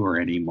to tour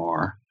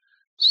anymore.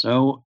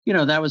 So,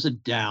 that was a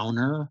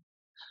downer.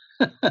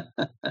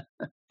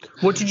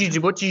 What did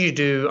you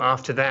do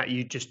after that?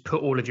 You just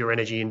put all of your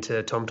energy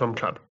into Tom Tom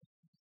Club?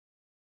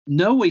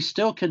 No, we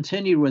still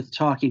continued with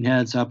Talking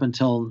Heads up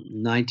until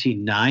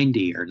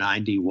 1990 or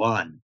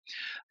 91.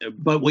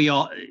 But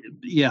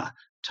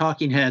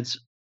Talking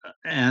Heads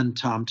and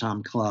Tom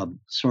Tom Club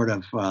sort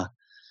of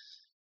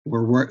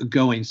were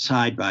going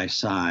side by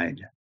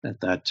side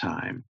at that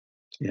time.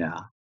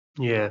 Yeah.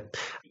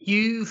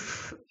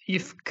 You've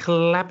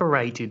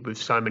collaborated with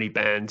so many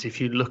bands. If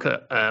you look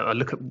at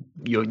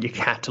your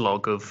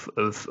catalogue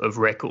of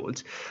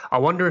records, I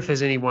wonder if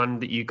there's anyone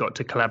that you got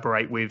to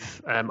collaborate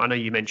with. I know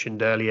you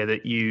mentioned earlier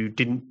that you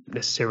didn't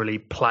necessarily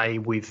play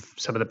with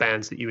some of the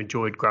bands that you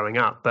enjoyed growing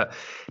up, but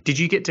did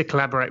you get to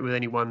collaborate with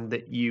anyone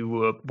that you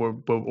were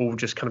all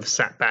just kind of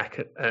sat back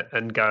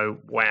and go,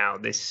 wow,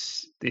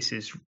 this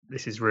is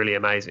really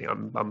amazing.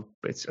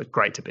 It's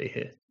great to be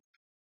here.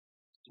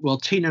 Well,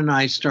 Tina and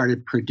I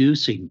started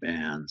producing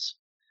bands,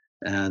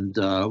 and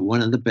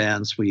one of the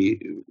bands we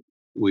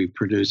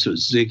produced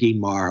was Ziggy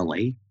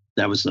Marley.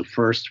 That was the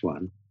first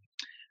one,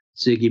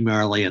 Ziggy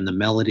Marley and the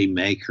Melody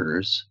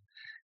Makers,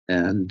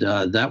 and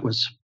that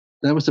was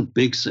a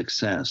big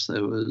success. It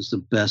was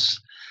the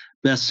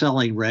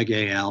best-selling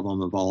reggae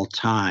album of all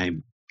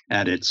time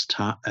at its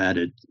time,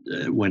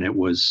 when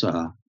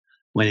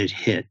it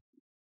hit.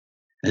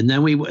 And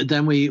then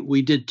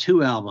we did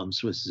 2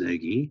 albums with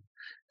Ziggy.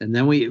 And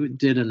then we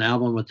did an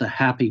album with the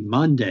Happy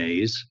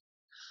Mondays,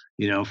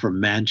 from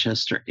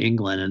Manchester,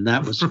 England. And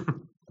that was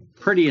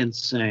pretty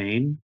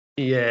insane.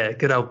 Yeah,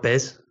 good old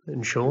Bez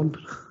and Sean.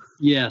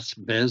 Yes,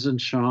 Bez and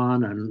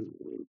Sean and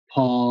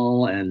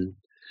Paul. And,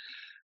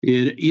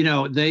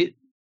 they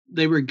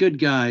were good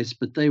guys,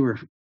 but they were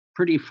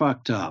pretty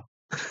fucked up.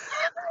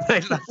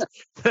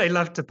 They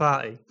loved to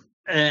party.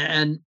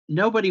 And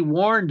nobody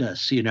warned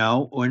us,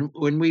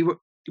 when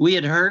we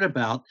had heard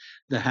about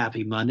the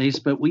Happy Mondays,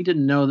 but we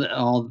didn't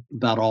know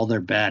about all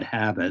their bad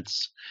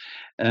habits.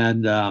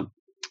 And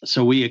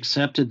so we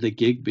accepted the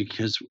gig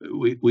because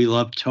we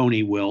loved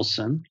Tony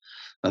Wilson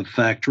of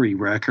Factory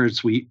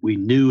Records. We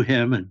knew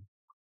him and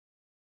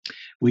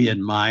we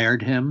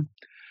admired him.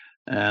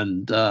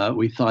 And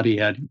we thought he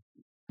had,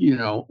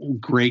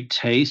 great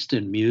taste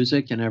in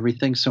music and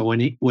everything. So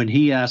when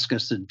he asked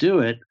us to do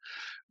it,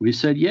 we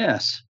said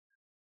yes.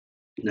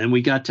 And then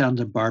we got down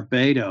to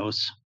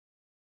Barbados,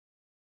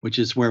 which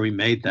is where we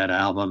made that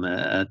album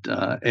at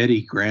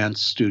Eddie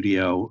Grant's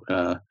studio,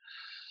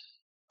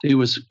 It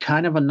was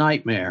kind of a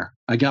nightmare.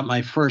 I got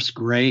my first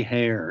gray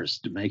hairs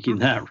making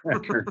that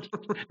record,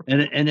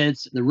 and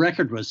the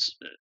record was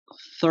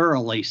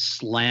thoroughly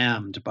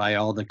slammed by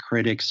all the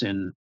critics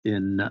in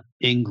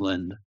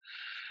England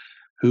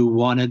who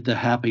wanted the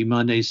Happy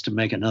Mondays to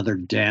make another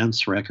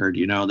dance record.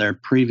 You know, their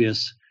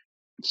previous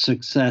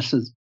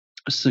successes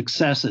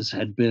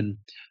had been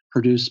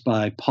produced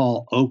by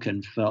Paul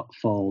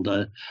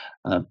Oakenfold,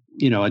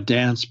 a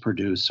dance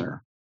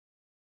producer.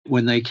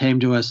 When they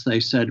came to us, they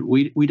said,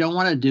 we don't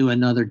want to do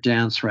another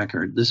dance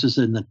record. This is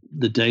in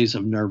the days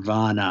of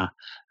Nirvana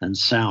and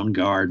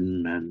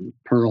Soundgarden and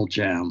Pearl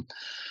Jam,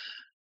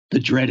 the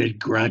dreaded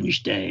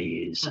grunge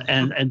days.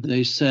 And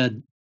they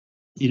said,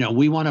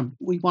 we want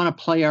to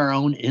play our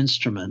own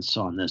instruments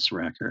on this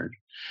record.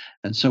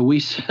 And so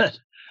we said,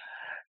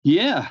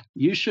 yeah,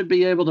 you should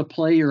be able to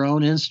play your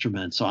own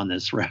instruments on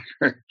this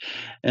record.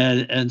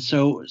 And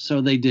so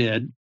they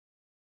did.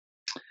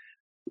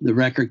 The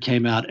record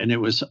came out, and it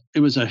was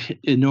an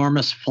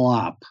enormous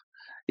flop.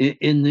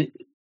 In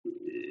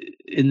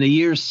the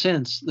years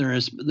since, there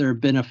have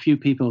been a few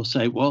people who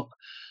say, well,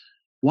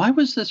 why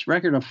was this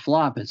record a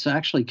flop? It's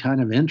actually kind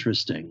of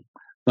interesting.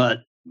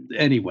 But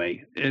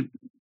anyway,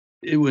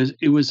 it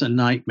was a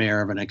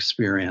nightmare of an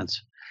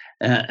experience.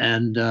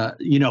 And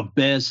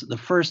Bez, the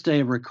first day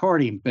of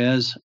recording,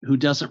 Bez, who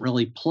doesn't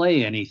really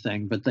play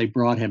anything, but they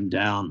brought him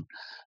down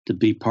to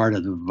be part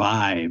of the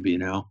vibe,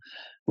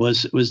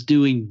 was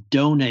doing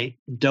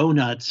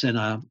donuts in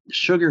a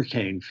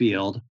sugarcane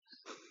field.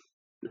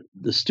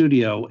 The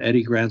studio,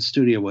 Eddie Grant's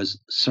studio, was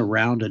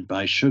surrounded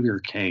by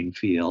sugarcane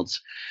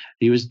fields.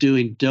 He was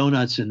doing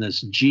donuts in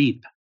this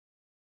Jeep,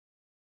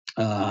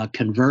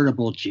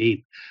 convertible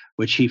Jeep,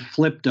 which he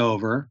flipped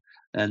over,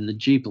 and the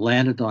Jeep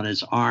landed on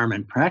his arm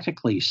and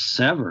practically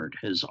severed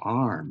his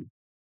arm.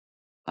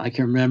 I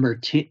can remember,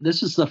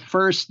 this is the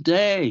first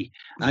day,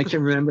 I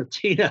can remember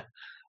Tina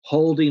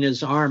holding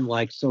his arm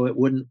so it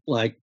wouldn't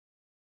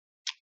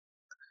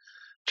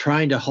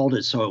trying to hold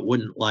it so it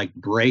wouldn't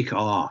break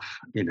off,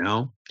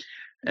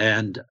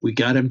 and we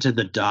got him to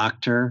the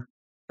doctor.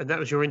 And that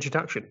was your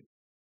introduction?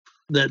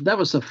 That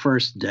was the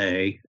first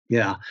day.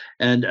 Yeah.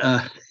 And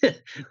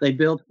they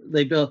built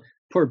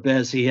poor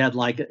Bez. He had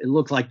it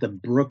looked like the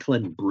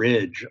Brooklyn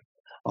Bridge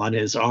on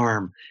his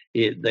arm.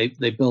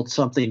 They built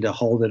something to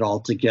hold it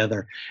all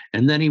together.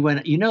 And then he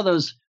went,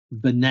 those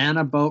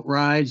banana boat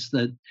rides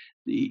that,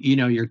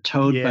 you're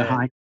towed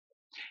behind.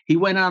 He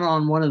went out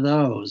on one of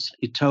those.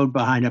 He towed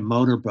behind a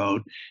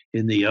motorboat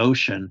in the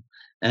ocean,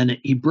 and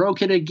he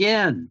broke it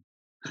again.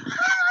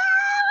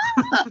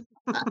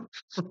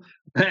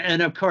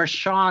 And of course,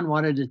 Sean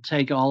wanted to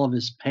take all of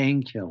his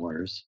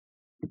painkillers.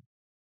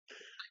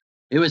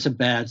 It was a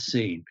bad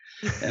scene.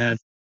 And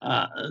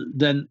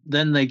then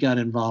they got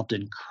involved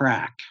in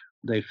crack.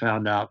 They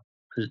found out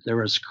that there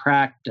was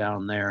crack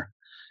down there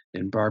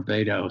in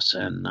Barbados,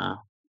 and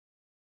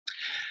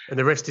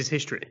the rest is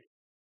history.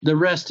 The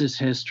rest is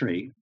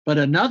history. But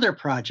another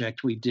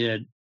project we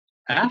did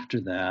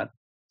after that,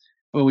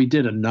 well, we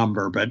did a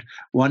number, but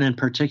one in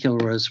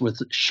particular was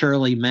with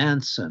Shirley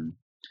Manson,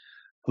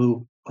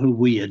 who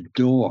we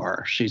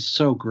adore. She's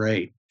so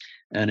great.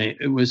 And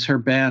it was her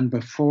band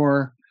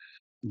before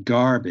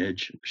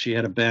Garbage. She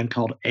had a band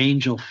called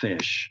Angel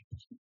Fish.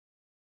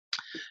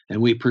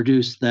 And we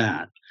produced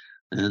that.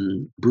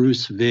 And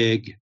Bruce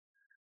Vig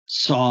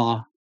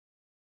saw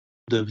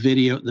the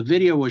video. The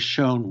video was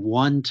shown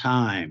one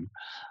time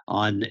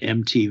on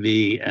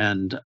MTV,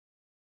 and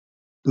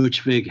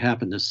Butch Vig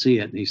happened to see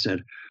it, and he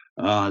said,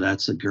 "Oh,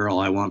 that's the girl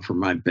I want for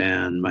my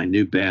band, my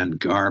new band,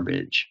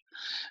 Garbage."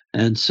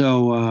 And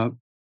so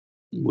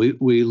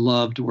we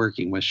loved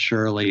working with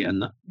Shirley,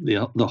 and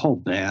the whole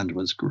band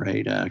was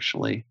great,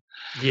 actually.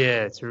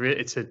 Yeah,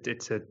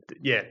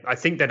 I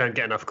think they don't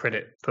get enough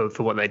credit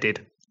for what they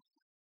did.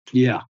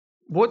 Yeah.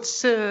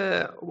 What's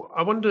I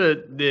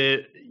wonder,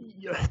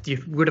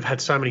 you would have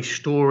had so many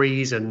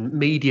stories and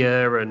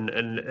media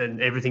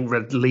and everything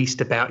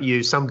released about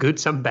you, some good,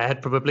 some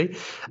bad probably,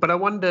 but I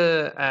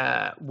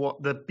wonder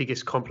what the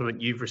biggest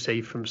compliment you've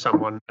received from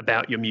someone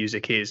about your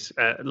music is,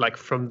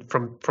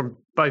 from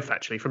both,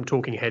 actually, from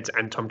Talking Heads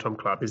and Tom Tom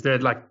Club. Is there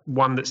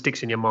one that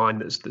sticks in your mind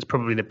that's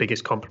probably the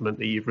biggest compliment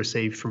that you've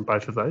received from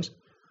both of those?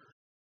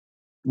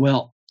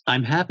 Well,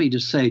 I'm happy to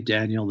say,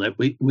 Daniel, that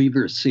we've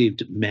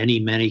received many,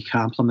 many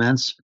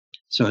compliments.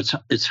 So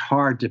it's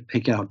hard to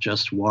pick out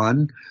just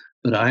one,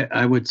 but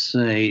I would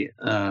say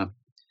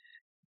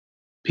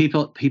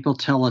people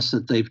tell us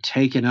that they've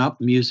taken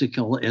up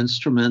musical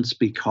instruments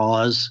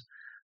because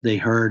they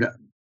heard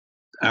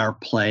our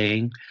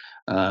playing,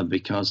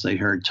 because they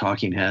heard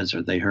Talking Heads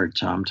or they heard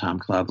Tom Tom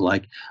Club.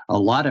 Like a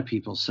lot of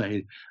people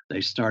say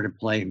they started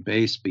playing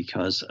bass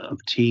because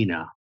of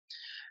Tina.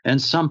 And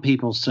some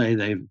people say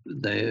they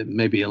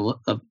maybe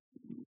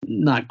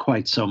not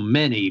quite so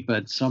many,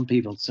 but some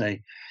people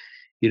say,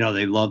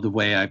 they love the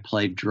way I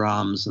played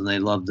drums and they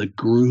love the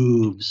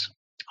grooves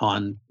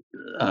on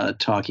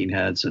Talking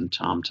Heads and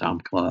Tom Tom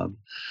Club.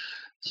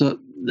 So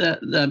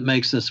that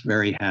makes us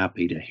very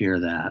happy to hear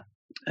that.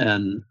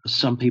 and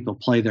some people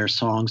play their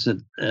songs at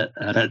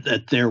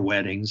their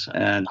weddings,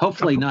 and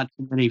hopefully not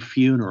too many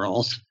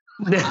funerals.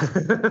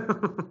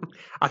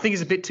 I think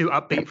it's a bit too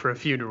upbeat for a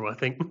funeral, I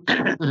think.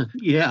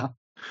 Yeah.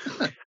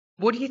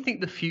 What do you think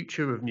the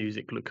future of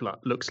music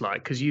looks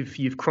like? Because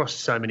you've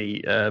crossed so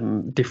many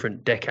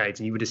different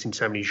decades, and you would have seen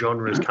so many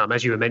genres come,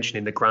 as you were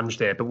mentioning the grunge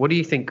there. But what do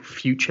you think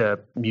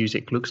future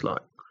music looks like?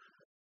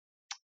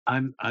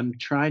 I'm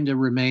trying to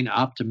remain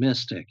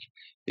optimistic.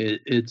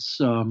 It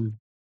seems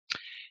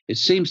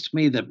to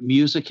me that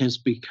music has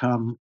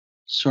become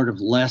sort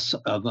of less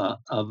of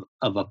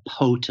a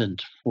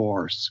potent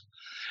force.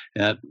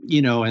 In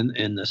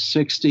the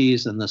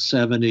 60s and the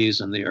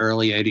 70s and the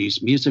early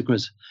 80s, music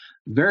was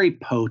very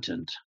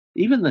potent.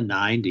 Even the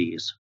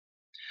 90s,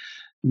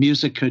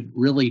 music could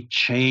really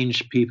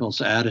change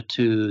people's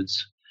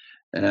attitudes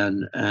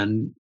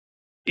and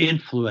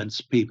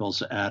influence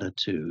people's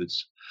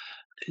attitudes.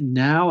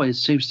 Now it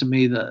seems to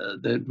me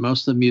that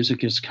most of the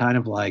music is kind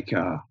of like,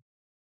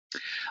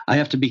 I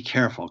have to be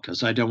careful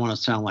because I don't want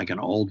to sound like an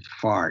old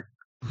fart.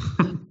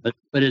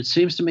 But it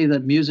seems to me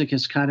that music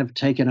has kind of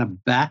taken a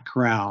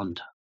background,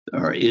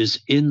 or is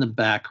in the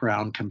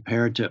background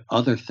compared to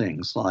other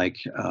things like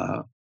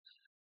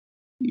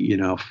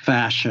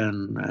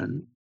fashion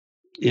and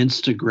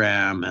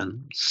Instagram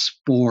and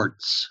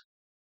sports.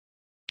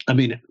 I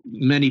mean,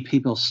 many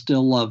people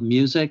still love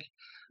music,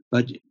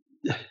 but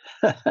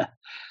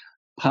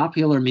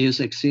popular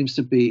music seems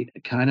to be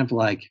kind of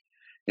like,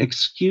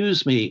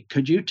 excuse me,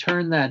 could you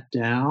turn that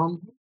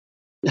down?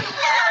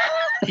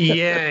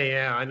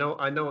 Yeah, I know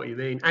what you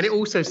mean. And it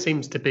also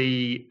seems to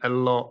be a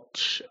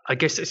lot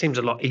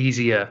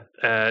easier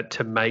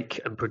to make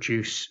and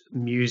produce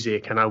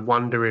music. And I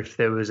wonder if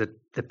there was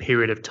the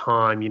period of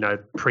time,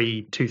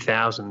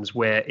 pre-2000s,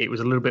 where it was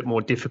a little bit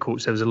more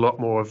difficult. So there was a lot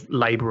more of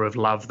labor of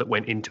love that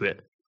went into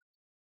it.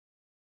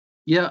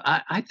 Yeah,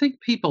 I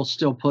think people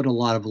still put a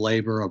lot of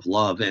labor of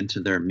love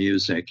into their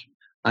music.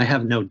 I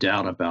have no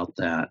doubt about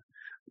that.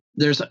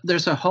 There's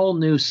a whole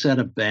new set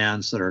of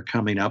bands that are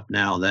coming up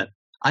now that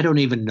I don't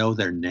even know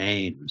their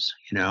names,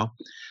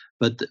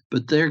 but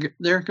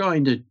they're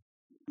going to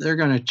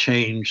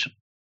change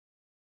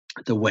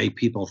the way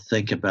people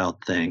think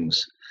about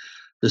things,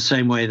 the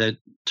same way that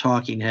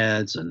Talking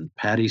Heads and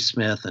Patti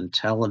Smith and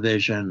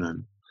Television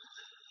and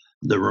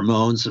the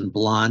Ramones and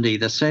Blondie,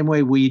 the same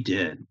way we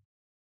did.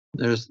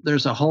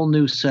 There's a whole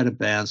new set of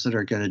bands that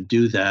are going to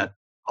do that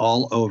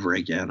all over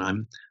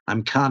again.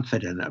 I'm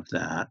confident of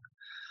that.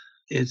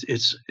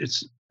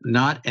 It's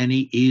not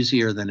any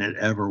easier than it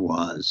ever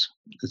was.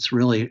 It's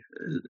really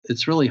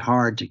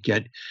hard to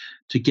get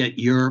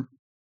your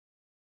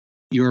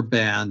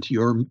band,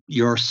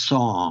 your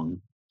song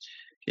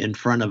in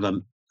front of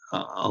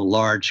a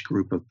large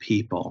group of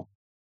people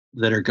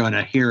that are going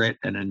to hear it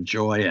and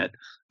enjoy it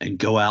and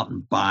go out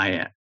and buy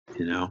it.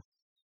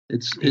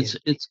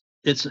 It's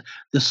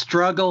the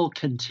struggle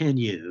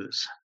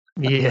continues.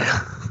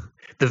 Yeah.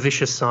 The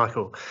vicious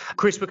cycle.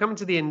 Chris, we're coming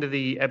to the end of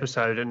the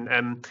episode,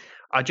 and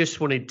I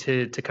just wanted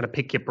to kind of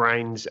pick your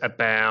brains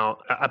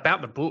about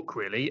the book,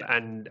 really,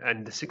 and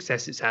the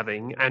success it's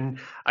having. And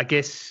I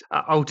guess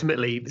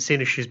ultimately,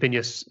 seeing as she's been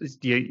your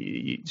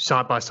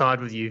side by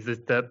side with you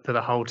for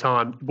the whole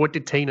time, what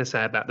did Tina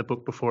say about the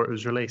book before it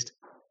was released?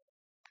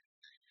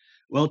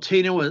 Well,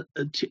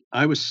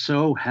 I was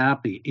so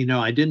happy.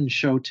 I didn't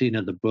show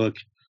Tina the book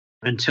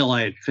until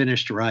I had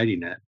finished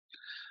writing it.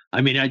 I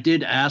mean, I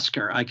did ask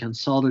her, I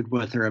consulted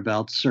with her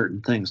about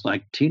certain things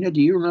like, Tina, do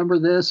you remember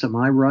this? Am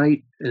I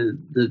right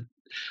that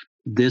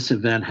this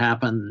event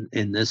happened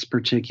in this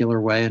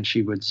particular way? And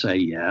she would say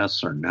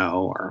yes or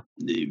no, or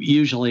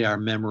usually our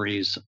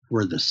memories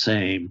were the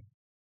same.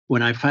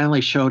 When I finally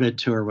showed it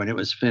to her when it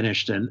was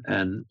finished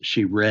and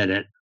she read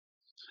it,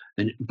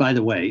 and by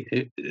the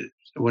way,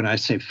 when I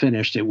say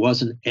finished, it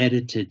wasn't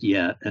edited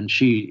yet, and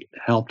she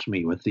helped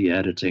me with the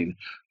editing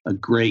a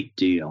great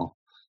deal,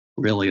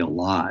 really a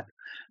lot.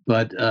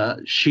 But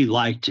she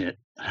liked it.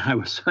 I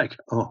was like,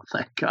 oh,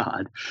 thank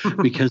God.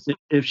 Because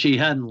if she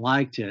hadn't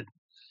liked it,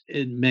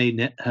 it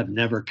may have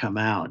never come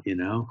out,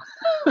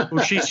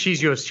 Well,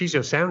 she's your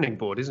sounding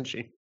board, isn't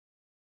she?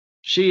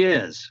 She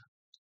is.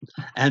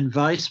 And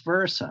vice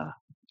versa,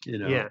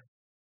 Yeah.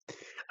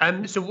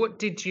 So what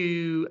did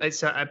you?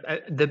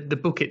 The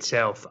book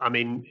itself. I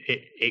mean,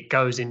 it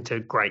goes into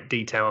great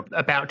detail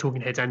about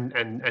Talking Heads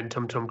and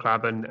Tom Tom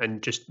Club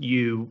and just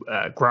you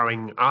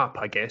growing up,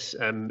 I guess,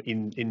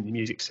 in the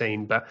music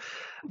scene. But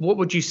what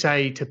would you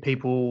say to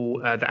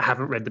people that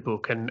haven't read the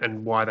book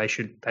and why they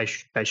should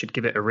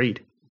give it a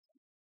read?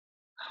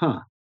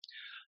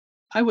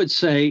 I would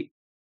say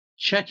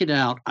check it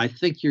out. I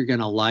think you're going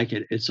to like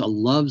it. It's a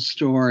love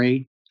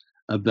story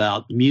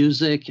about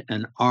music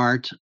and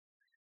art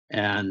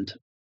and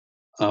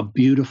a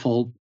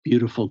beautiful,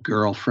 beautiful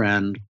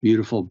girlfriend,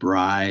 beautiful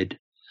bride.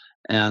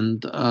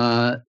 And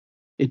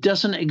it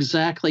doesn't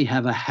exactly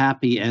have a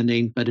happy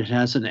ending, but it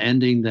has an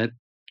ending that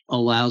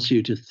allows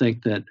you to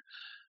think that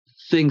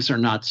things are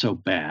not so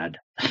bad.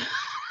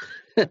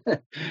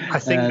 I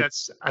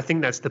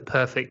think that's the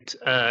perfect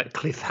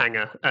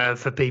cliffhanger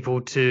for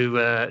people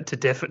to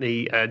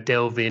definitely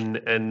delve in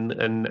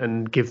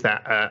and give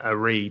that a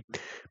read.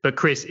 But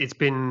Chris, it's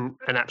been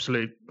an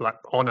absolute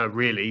honor,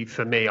 really,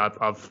 for me.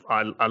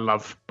 I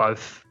love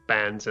both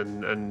bands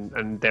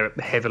and they're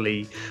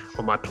heavily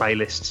on my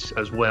playlists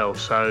as well.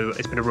 So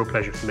it's been a real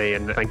pleasure for me,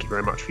 and thank you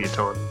very much for your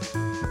time.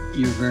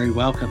 You're very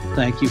welcome.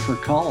 Thank you for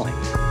calling.